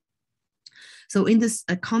 So in this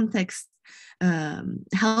context,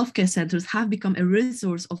 healthcare centers have become a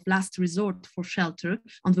resource of last resort for shelter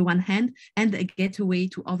on the one hand, and a getaway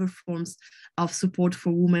to other forms of support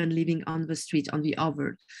for women living on the street on the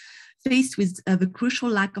other. Faced with the crucial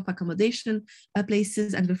lack of accommodation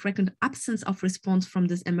places and the frequent absence of response from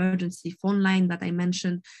this emergency phone line that I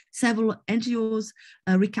mentioned, several NGOs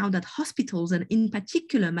recount that hospitals, and in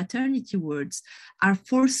particular maternity wards, are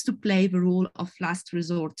forced to play the role of last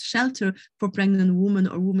resort shelter for pregnant women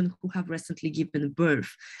or women who have recently given birth.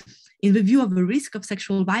 In the view of the risk of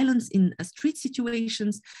sexual violence in street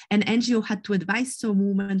situations, an NGO had to advise some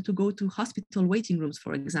women to go to hospital waiting rooms,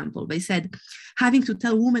 for example. They said, having to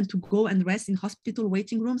tell women to go and rest in hospital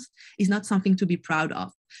waiting rooms is not something to be proud of.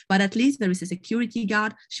 But at least there is a security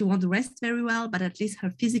guard. She won't rest very well, but at least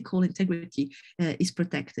her physical integrity is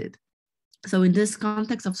protected. So in this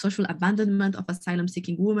context of social abandonment of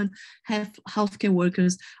asylum-seeking women, healthcare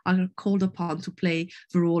workers are called upon to play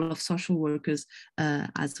the role of social workers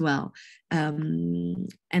as well.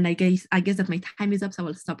 And I guess that my time is up, so I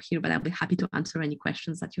will stop here, but I'll be happy to answer any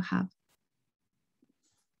questions that you have.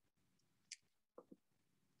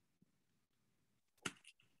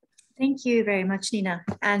 Thank you very much, Nina.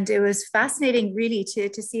 And it was fascinating really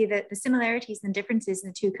to see the similarities and differences in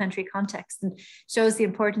the two country contexts, and shows the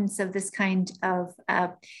importance of this kind of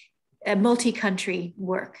multi-country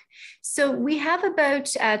work. So we have about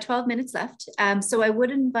 12 minutes left. So I would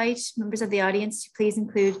invite members of the audience to please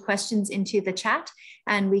include questions into the chat,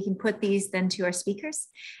 and we can put these then to our speakers.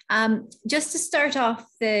 Just to start off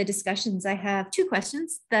the discussions, I have two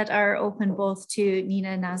questions that are open both to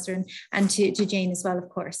Nina, Nazrin, and to Jane as well, of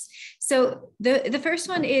course. So the first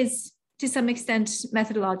one is to some extent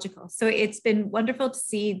methodological. So it's been wonderful to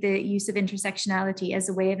see the use of intersectionality as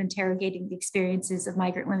a way of interrogating the experiences of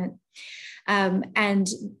migrant women. And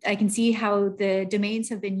I can see how the domains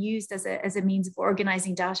have been used as a means of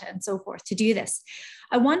organizing data and so forth to do this.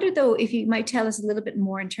 I wonder though, if you might tell us a little bit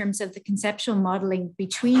more in terms of the conceptual modeling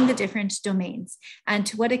between the different domains, and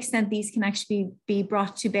to what extent these can actually be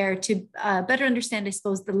brought to bear to better understand, I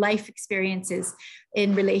suppose, the life experiences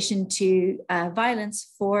in relation to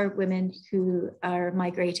violence for women who are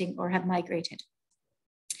migrating or have migrated.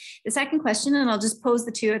 The second question, and I'll just pose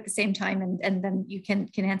the two at the same time, and then you can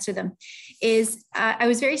answer them, is I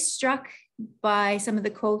was very struck by some of the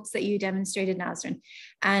quotes that you demonstrated, Nazrin.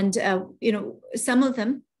 And, some of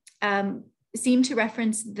them seem to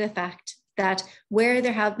reference the fact that where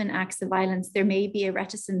there have been acts of violence, there may be a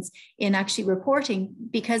reticence in actually reporting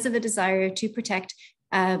because of a desire to protect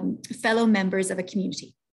fellow members of a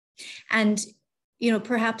community. And,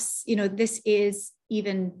 perhaps, this is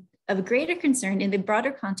even of a greater concern in the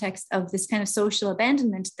broader context of this kind of social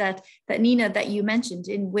abandonment that Nina, that you mentioned,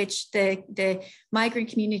 in which the migrant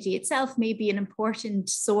community itself may be an important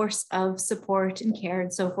source of support and care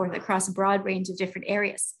and so forth across a broad range of different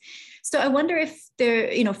areas. So I wonder if there,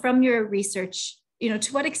 from your research,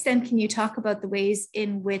 to what extent can you talk about the ways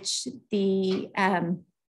in which the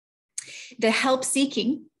help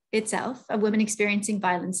seeking itself of women experiencing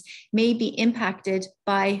violence may be impacted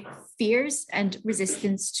by fears and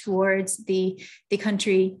resistance towards the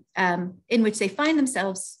country in which they find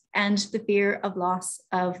themselves, and the fear of loss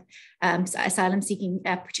of asylum seeking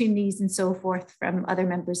opportunities and so forth from other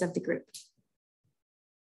members of the group.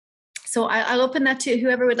 So I'll open that to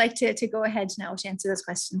whoever would like to go ahead now to answer those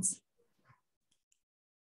questions.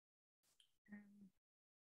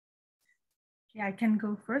 Yeah, I can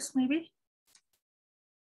go first maybe.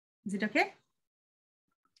 Is it okay?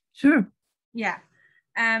 Sure. Yeah.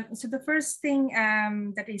 So the first thing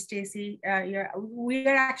that is, Stacey, we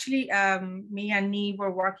are actually, me and Nii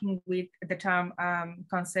were working with the term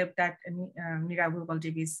concept that Meera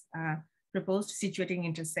Agarwal-Davies proposed, situating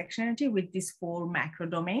intersectionality with this 4 macro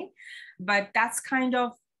domain. But that's kind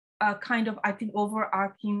of I think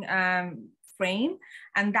overarching frame,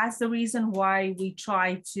 and that's the reason why we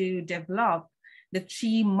try to develop the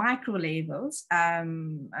 3 micro labels,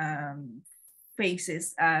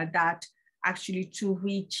 phases that actually to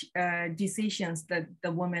which decisions that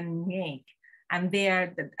the women make, and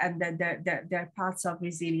their parts of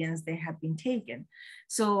resilience they have been taken.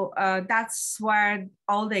 So that's where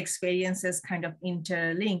all the experiences kind of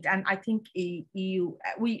interlinked, and I think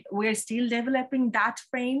we're still developing that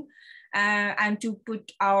frame and to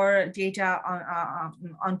put our data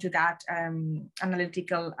onto that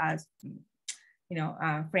analytical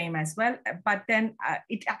frame as well. But then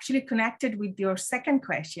it actually connected with your second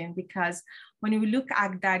question, because when we look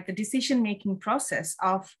at that, the decision-making process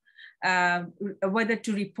of whether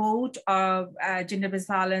to report gender-based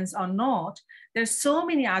violence or not, there's so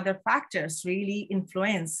many other factors really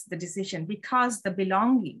influence the decision, because the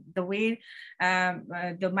belonging, the way that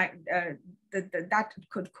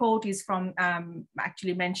quote is from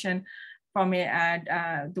actually mentioned from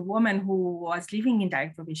the woman who was living in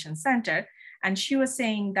direct provision center. And she was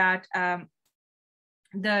saying that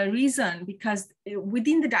the reason, because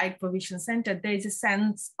within the direct provision center, there is a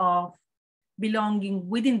sense of belonging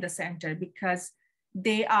within the center, because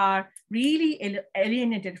they are really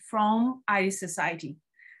alienated from Irish society.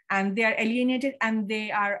 And they are alienated, and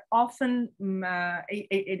they are often,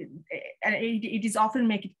 it is often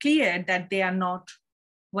make it clear that they are not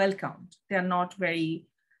welcomed. They're not very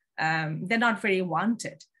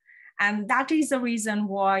wanted. And that is the reason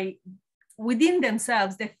why within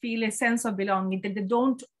themselves, they feel a sense of belonging, that they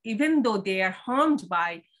don't, even though they are harmed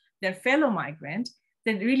by their fellow migrant,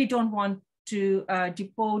 they really don't want to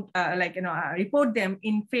report them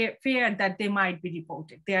in fear that they might be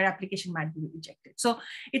deported, their application might be rejected. So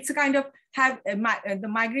it's a kind of the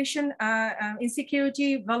migration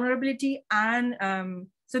insecurity, vulnerability, and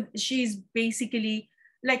so she's basically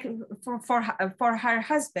like for her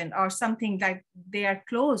husband or something, like they are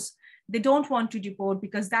close, they don't want to deport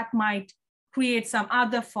because that might create some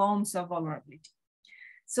other forms of vulnerability.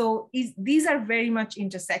 So these are very much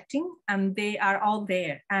intersecting, and they are all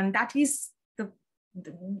there. And that is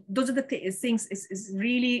those are the things is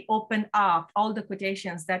really open up all the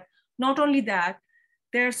quotations, that not only that,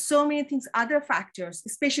 there are so many things, other factors,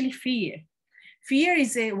 especially fear. Fear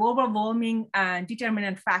is a overwhelming and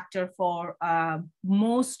determinant factor for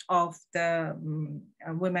most of the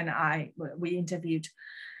women we interviewed,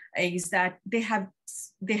 is that they have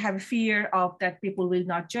a fear of that people will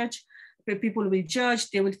not judge. People will judge.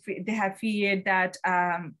 They have fear that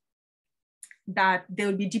that they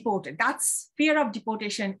will be deported. That's fear of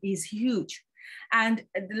deportation is huge. And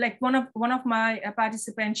like one of my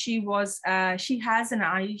participants, she has an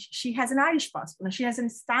Irish passport. She has a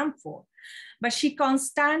stamp for, but she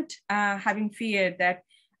constant having fear that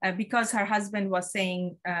because her husband was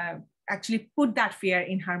saying, actually put that fear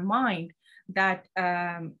in her mind, that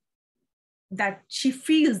that she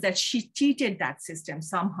feels that she cheated that system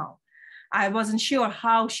somehow. I wasn't sure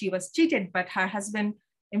how she was cheated, but her husband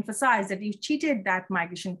emphasized that you cheated that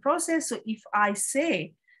migration process. So if I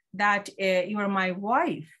say that you are my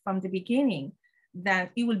wife from the beginning, then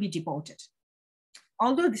you will be deported.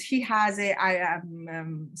 Although she has a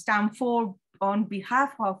stamp for on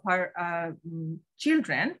behalf of her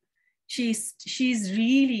children, she's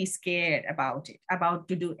really scared about it, about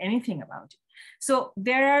to do anything about it. So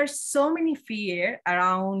there are so many fear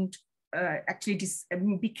around. Actually, this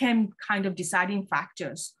became kind of deciding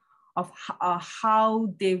factors of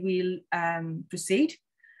how they will proceed,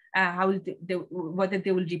 whether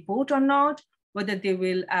they will report or not, whether they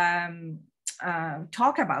will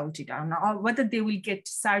talk about it or not, or whether they will get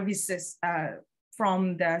services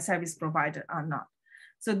from the service provider or not.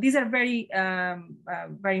 So these are very,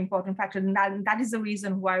 very important factors, and that is the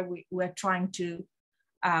reason why we're trying to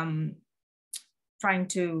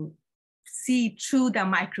see through the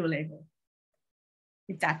micro level,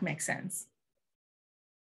 if that makes sense.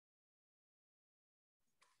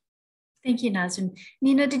 Thank you, Nazrin.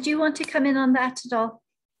 Nina, did you want to come in on that at all?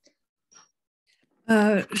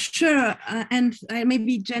 Sure, and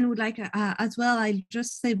maybe Jen would like as well. I'll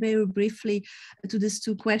just say very briefly to these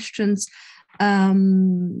two questions.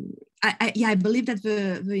 I believe that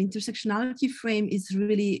the intersectionality frame is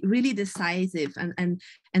really decisive and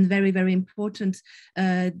very, very important.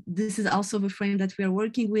 This is also the frame that we are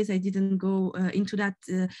working with. I didn't go into that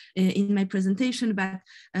in my presentation, but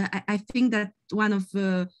I think that one of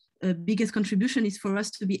the biggest contribution is for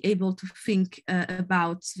us to be able to think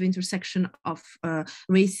about the intersection of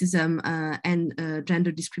racism and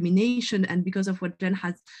gender discrimination. And because of what Jen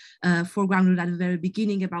has foregrounded at the very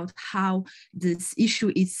beginning about how this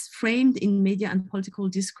issue is framed in media and political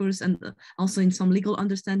discourse, and also in some legal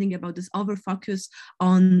understanding about this over focus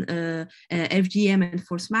on FGM and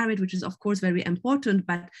forced marriage, which is of course very important.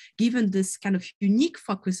 But given this kind of unique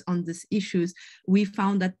focus on these issues, we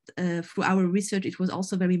found that through our research, it was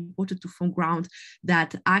also very important to foreground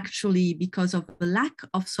that actually, because of the lack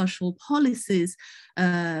of social policies,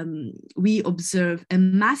 we observe a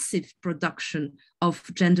massive production of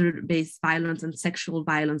gender-based violence and sexual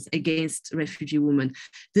violence against refugee women.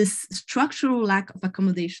 This structural lack of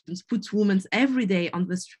accommodations puts women every day on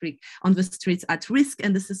the streets at risk,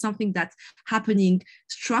 and this is something that's happening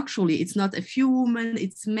structurally. It's not a few women,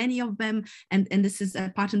 it's many of them, and this is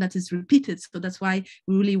a pattern that is repeated. So that's why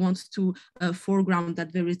we really want to foreground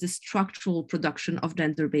that there is this structural production of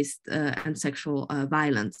gender-based and sexual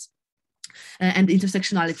violence. And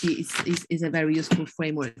intersectionality is a very useful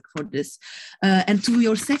framework for this. And to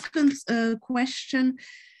your second question,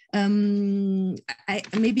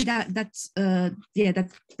 maybe that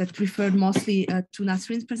referred mostly to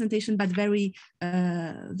Nasrin's presentation, but very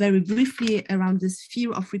briefly around this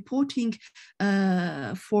fear of reporting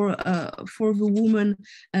for the woman.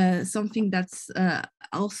 Something that's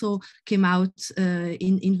also came out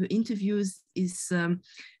in the interviews is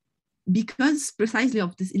because precisely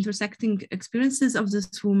of these intersecting experiences of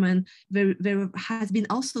this woman, there has been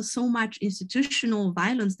also so much institutional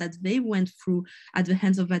violence that they went through at the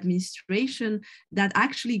hands of administration, that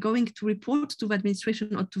actually going to report to the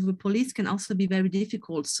administration or to the police can also be very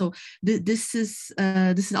difficult. So this is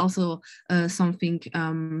also something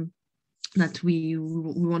that we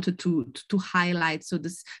wanted to highlight. So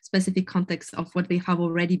this specific context of what they have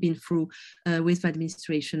already been through with the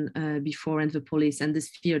administration before and the police, and this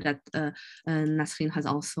fear that Nasreen has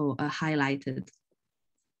also highlighted.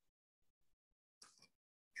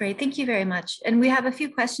 Great, thank you very much. And we have a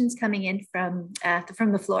few questions coming in from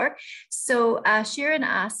the floor. So Shirin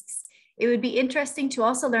asks, it would be interesting to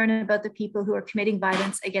also learn about the people who are committing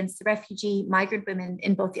violence against the refugee migrant women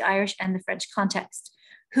in both the Irish and the French context.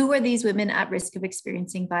 Who are these women at risk of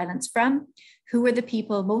experiencing violence from? Who are the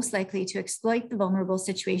people most likely to exploit the vulnerable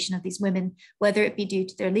situation of these women, whether it be due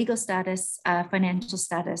to their legal status, financial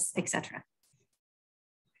status, etc.?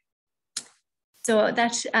 So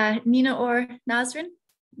that, Nina or Nasreen,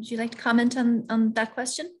 would you like to comment on that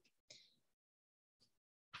question?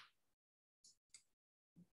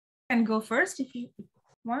 I can go first if you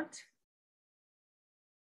want.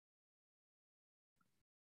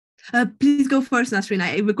 Please go first,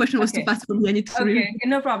 Nasreen. The question was too fast for me. I need to read. Okay,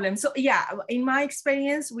 no problem. So yeah, in my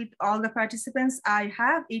experience with all the participants I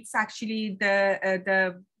have, it's actually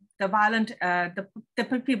the violent, the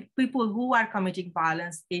people who are committing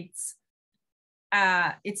violence. It's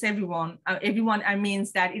everyone. Everyone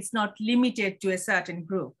means that it's not limited to a certain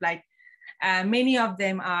group. Like many of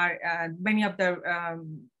them are, many of the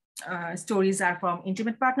stories are from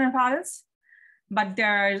intimate partner violence. But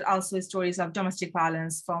there are also stories of domestic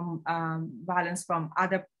violence from other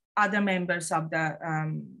members of the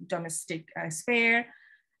domestic sphere,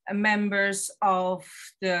 members of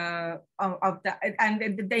the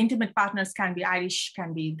intimate partners can be Irish,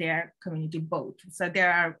 can be their community, both. So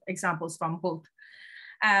there are examples from both.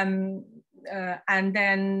 And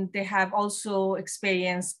then they have also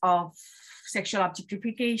experience of sexual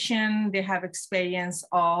objectification. They have experience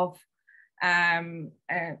of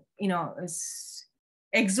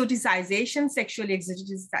exoticization, sexual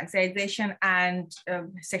exoticization, and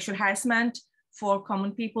sexual harassment for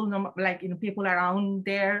common people, like people around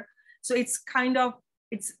there. So it's kind of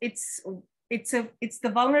it's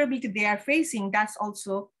the vulnerability they are facing. That's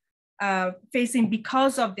also facing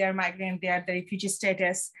because of their migrant, the refugee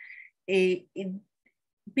status.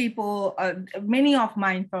 People, many of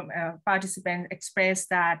mine from participants express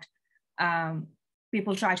that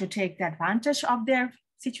people try to take advantage of their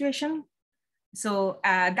situation. So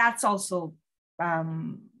that's also,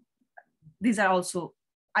 these are also,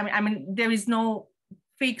 I mean, there is no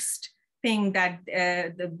fixed thing that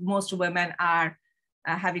most women are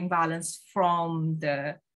having violence from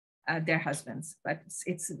their husbands, but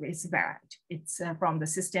it's varied. It's from the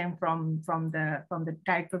system, from the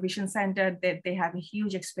direct provision center, that they have a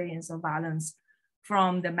huge experience of violence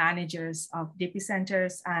from the managers of DP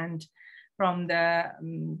centers and from their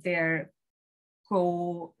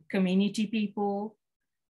community people.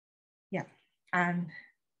 Yeah, and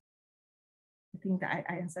I think that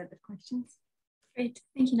I answered the questions. Great,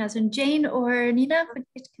 thank you, Nasreen. Jane or Nina, would you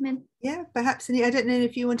like to come in? Yeah, perhaps, I don't know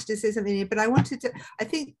if you wanted to say something, but I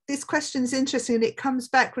think this question is interesting, and it comes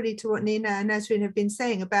back really to what Nina and Nasreen have been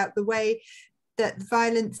saying about the way that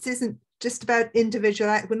violence isn't just about individual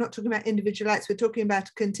acts. We're not talking about individual acts, we're talking about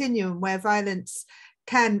a continuum where violence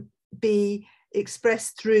can be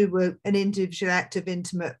expressed through an individual act of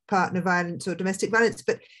intimate partner violence or domestic violence,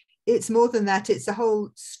 but it's more than that. It's a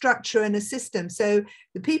whole structure and a system. So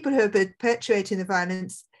the people who are perpetuating the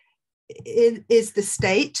violence is the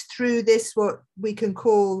state through this, what we can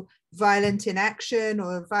call violent inaction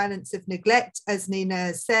or violence of neglect, as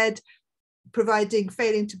Nina said,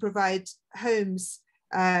 failing to provide homes,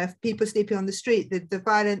 people sleeping on the street, the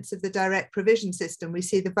violence of the direct provision system. We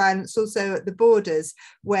see the violence also at the borders,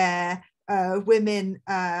 where women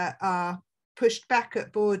are pushed back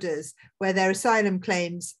at borders, where their asylum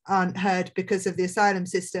claims aren't heard because of the asylum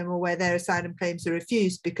system, or where their asylum claims are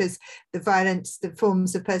refused because the violence, the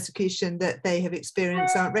forms of persecution that they have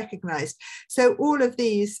experienced aren't recognized. So all of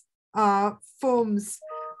these are form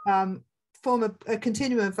a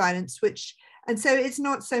continuum of violence, and so it's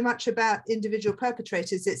not so much about individual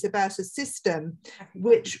perpetrators, it's about a system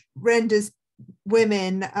which renders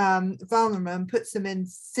women vulnerable and puts them in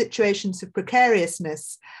situations of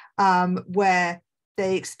precariousness where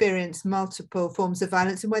they experience multiple forms of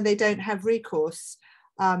violence and when they don't have recourse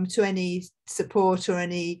to any support or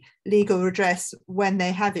any legal redress when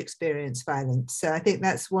they have experienced violence. So I think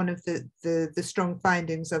that's one of the strong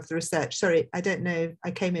findings of the research. Sorry, I don't know,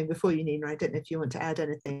 I came in before you, Nina. I don't know if you want to add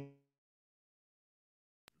anything.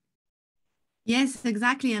 Yes,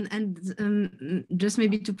 exactly. And just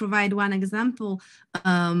maybe to provide one example,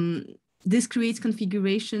 this creates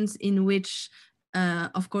configurations in which,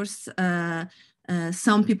 of course,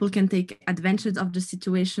 some people can take advantage of the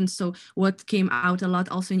situation. So what came out a lot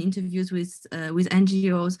also in interviews with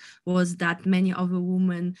NGOs was that many of the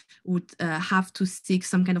women would have to seek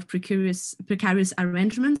some kind of precarious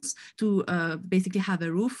arrangements to basically have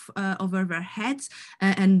a roof over their heads,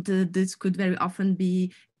 and this could very often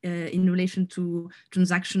be in relation to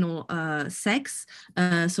transactional sex,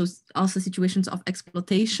 so also situations of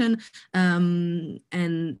exploitation, and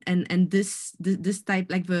this type,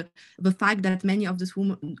 like the fact that many of these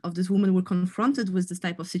women were confronted with this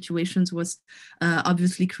type of situations was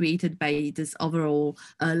obviously created by this overall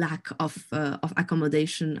lack of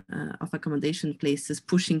accommodation places,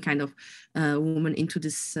 pushing kind of women into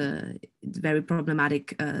this very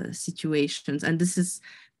problematic situations, and this is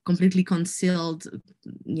completely concealed,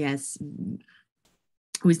 yes,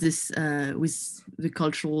 with this with the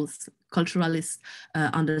culturalist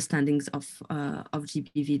understandings of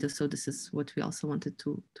GBV. So this is what we also wanted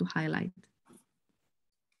to highlight.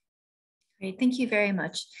 Great, thank you very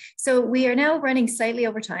much. So we are now running slightly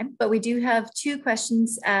over time, but we do have 2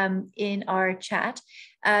 questions in our chat.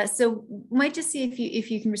 So might just see if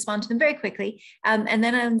you can respond to them very quickly. And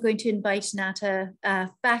then I'm going to invite Nata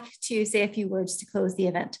back to say a few words to close the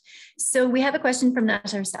event. So we have a question from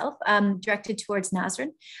Nata herself, directed towards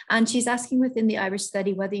Nasrin. And she's asking, within the Irish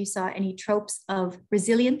study, whether you saw any tropes of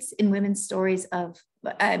resilience in women's stories of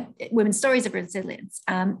resilience,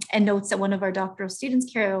 and notes that one of our doctoral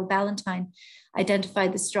students, Carol Ballantyne,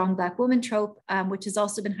 identified the strong Black woman trope, which has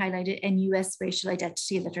also been highlighted in US racial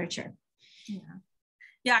identity literature.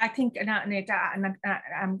 Yeah, I think, Neta,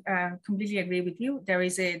 I completely agree with you. There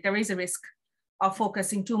is a risk of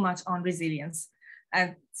focusing too much on resilience.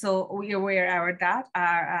 And so we are aware of that,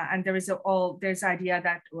 and there's idea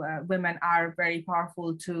that women are very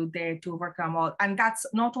powerful to overcome all, and that's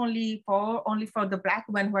not only for the Black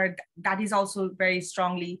women, where that is also very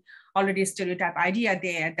strongly already a stereotype idea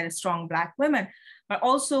there, that strong Black women, but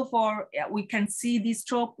also we can see this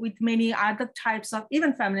trope with many other types of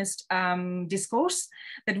even feminist discourse,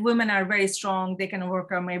 that women are very strong, they can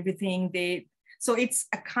overcome everything. So it's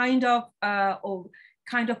a kind of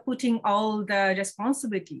putting all the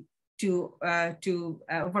responsibility to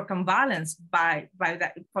overcome violence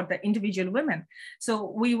for the individual women. So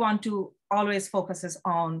we want to always focus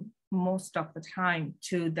on, most of the time,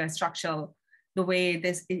 to the structural, the way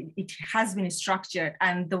it has been structured,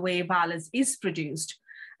 and the way violence is produced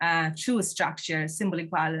through structure, symbolic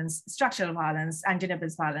violence, structural violence, and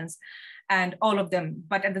gender-based violence, and all of them.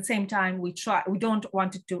 But at the same time, we don't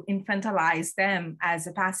want to infantilize them as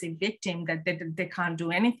a passive victim, that they can't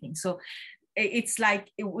do anything. So it's like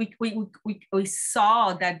we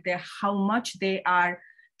saw that how much they are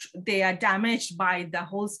damaged by the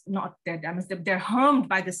whole, not they're damaged, they're harmed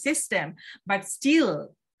by the system, but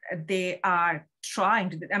still they are trying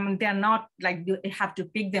to, they're not like you have to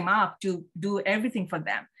pick them up to do everything for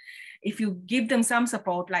them. If you give them some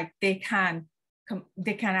support, like they can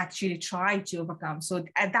actually try to overcome. So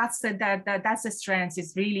that's the strength.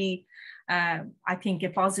 Is really, I think, a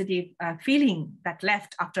positive feeling that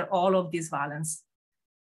left after all of this violence.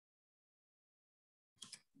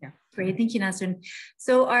 Great, thank you, Nasrin.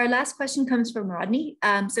 So our last question comes from Rodney.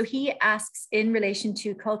 So he asks, in relation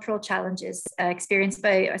to cultural challenges experienced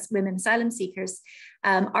by women asylum seekers,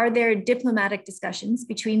 are there diplomatic discussions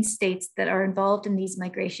between states that are involved in these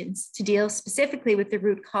migrations to deal specifically with the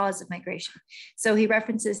root cause of migration? So he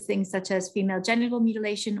references things such as female genital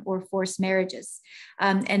mutilation or forced marriages,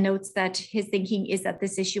 and notes that his thinking is that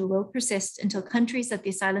this issue will persist until countries that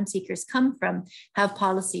the asylum seekers come from have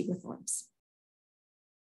policy reforms.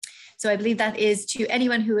 So I believe that is to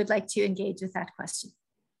anyone who would like to engage with that question.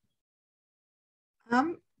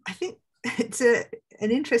 I think it's an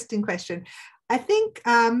interesting question. I think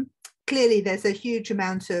clearly there's a huge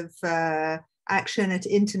amount of action at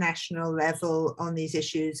international level on these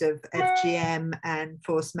issues of FGM and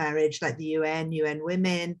forced marriage, like the UN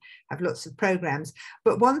Women have lots of programs.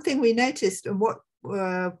 But one thing we noticed, and what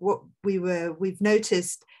we've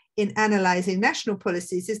noticed in analysing national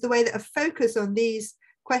policies, is the way that a focus on these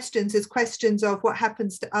questions is questions of what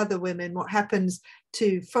happens to other women, what happens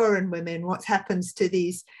to foreign women, what happens to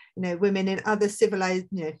these, women in other civilized,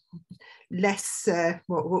 less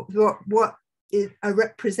what are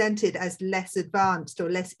represented as less advanced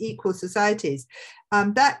or less equal societies.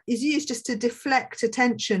 That is used just to deflect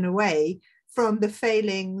attention away from the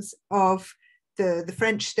failings of the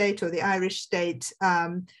French state or the Irish state,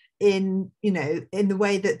 in the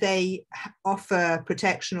way that they offer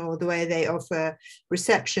protection or the way they offer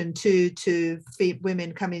reception to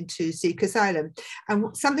women coming to seek asylum.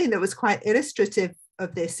 And something that was quite illustrative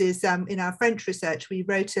of this is in our French research, we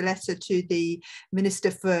wrote a letter to the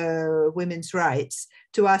Minister for Women's Rights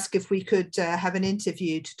to ask if we could have an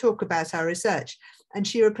interview to talk about our research. And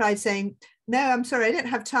she replied saying, no, I'm sorry, I don't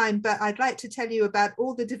have time, but I'd like to tell you about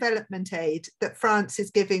all the development aid that France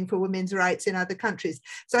is giving for women's rights in other countries.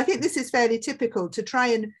 So I think this is fairly typical to try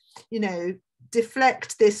and,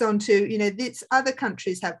 deflect this onto, these other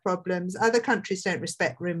countries have problems, other countries don't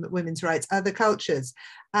respect women's rights, other cultures,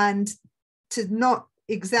 and to not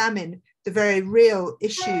examine the very real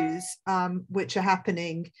issues which are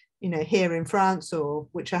happening here in France, or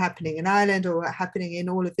which are happening in Ireland, or are happening in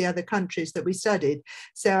all of the other countries that we studied.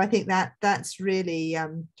 So I think that that's really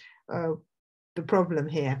the problem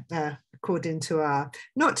here, according to our,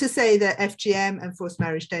 not to say that FGM and forced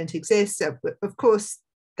marriage don't exist. Of course,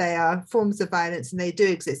 they are forms of violence and they do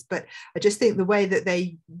exist, but I just think the way that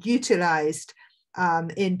they utilized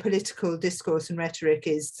in political discourse and rhetoric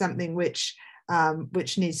is something which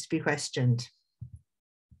needs to be questioned.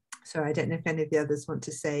 So I don't know if any of the others want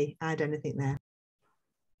to add anything there.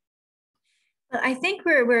 Well, I think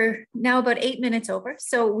we're now about 8 minutes over,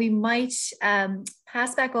 so we might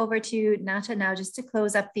pass back over to Nata now just to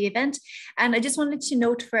close up the event. And I just wanted to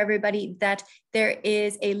note for everybody that there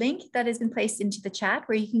is a link that has been placed into the chat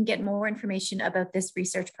where you can get more information about this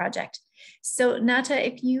research project. So Nata,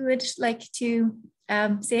 if you would like to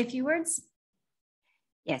say a few words.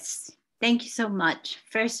 Yes. Thank you so much.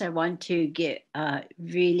 First, I want to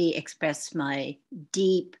really express my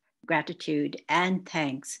deep gratitude and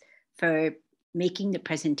thanks for making the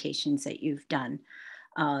presentations that you've done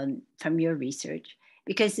from your research,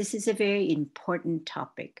 because this is a very important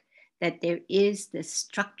topic, that there is this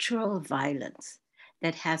structural violence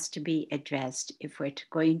that has to be addressed if we're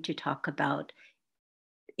going to talk about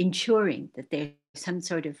ensuring that there's some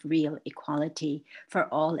sort of real equality for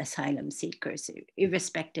all asylum seekers,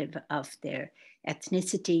 irrespective of their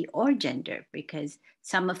ethnicity or gender, because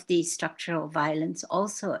some of these structural violence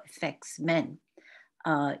also affects men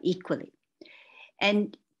equally.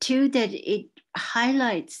 And two, that it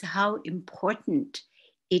highlights how important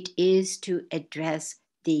it is to address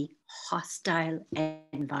the hostile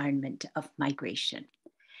environment of migration,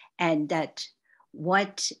 and that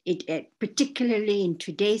what it particularly in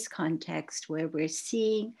today's context, where we're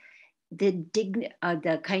seeing the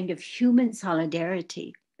kind of human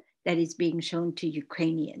solidarity that is being shown to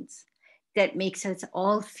Ukrainians, that makes us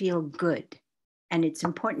all feel good. And it's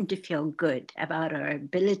important to feel good about our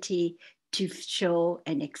ability to show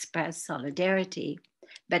and express solidarity,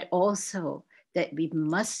 but also that we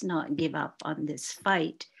must not give up on this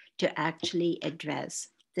fight to actually address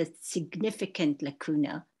the significant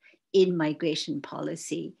lacuna in migration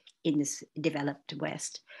policy in this developed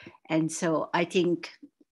West. And so I think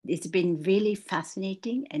it's been really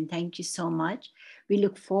fascinating, and thank you so much. We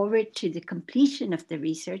look forward to the completion of the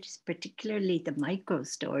research, particularly the micro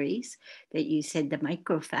stories that you said, the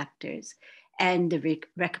micro factors, and the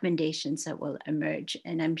recommendations that will emerge.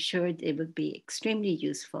 And I'm sure they will be extremely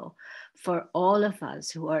useful for all of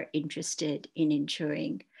us who are interested in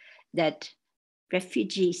ensuring that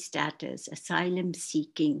refugee status, asylum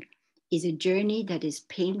seeking, is a journey that is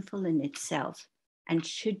painful in itself and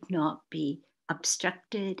should not be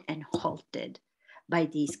obstructed and halted by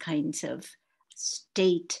these kinds of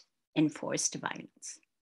state-enforced violence.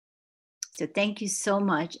 So thank you so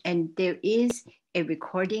much. And there is a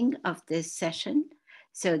recording of this session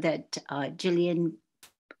so that Gillian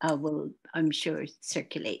will, I'm sure,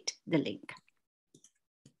 circulate the link.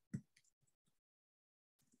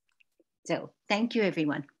 So thank you,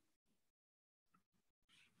 everyone.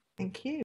 Thank you.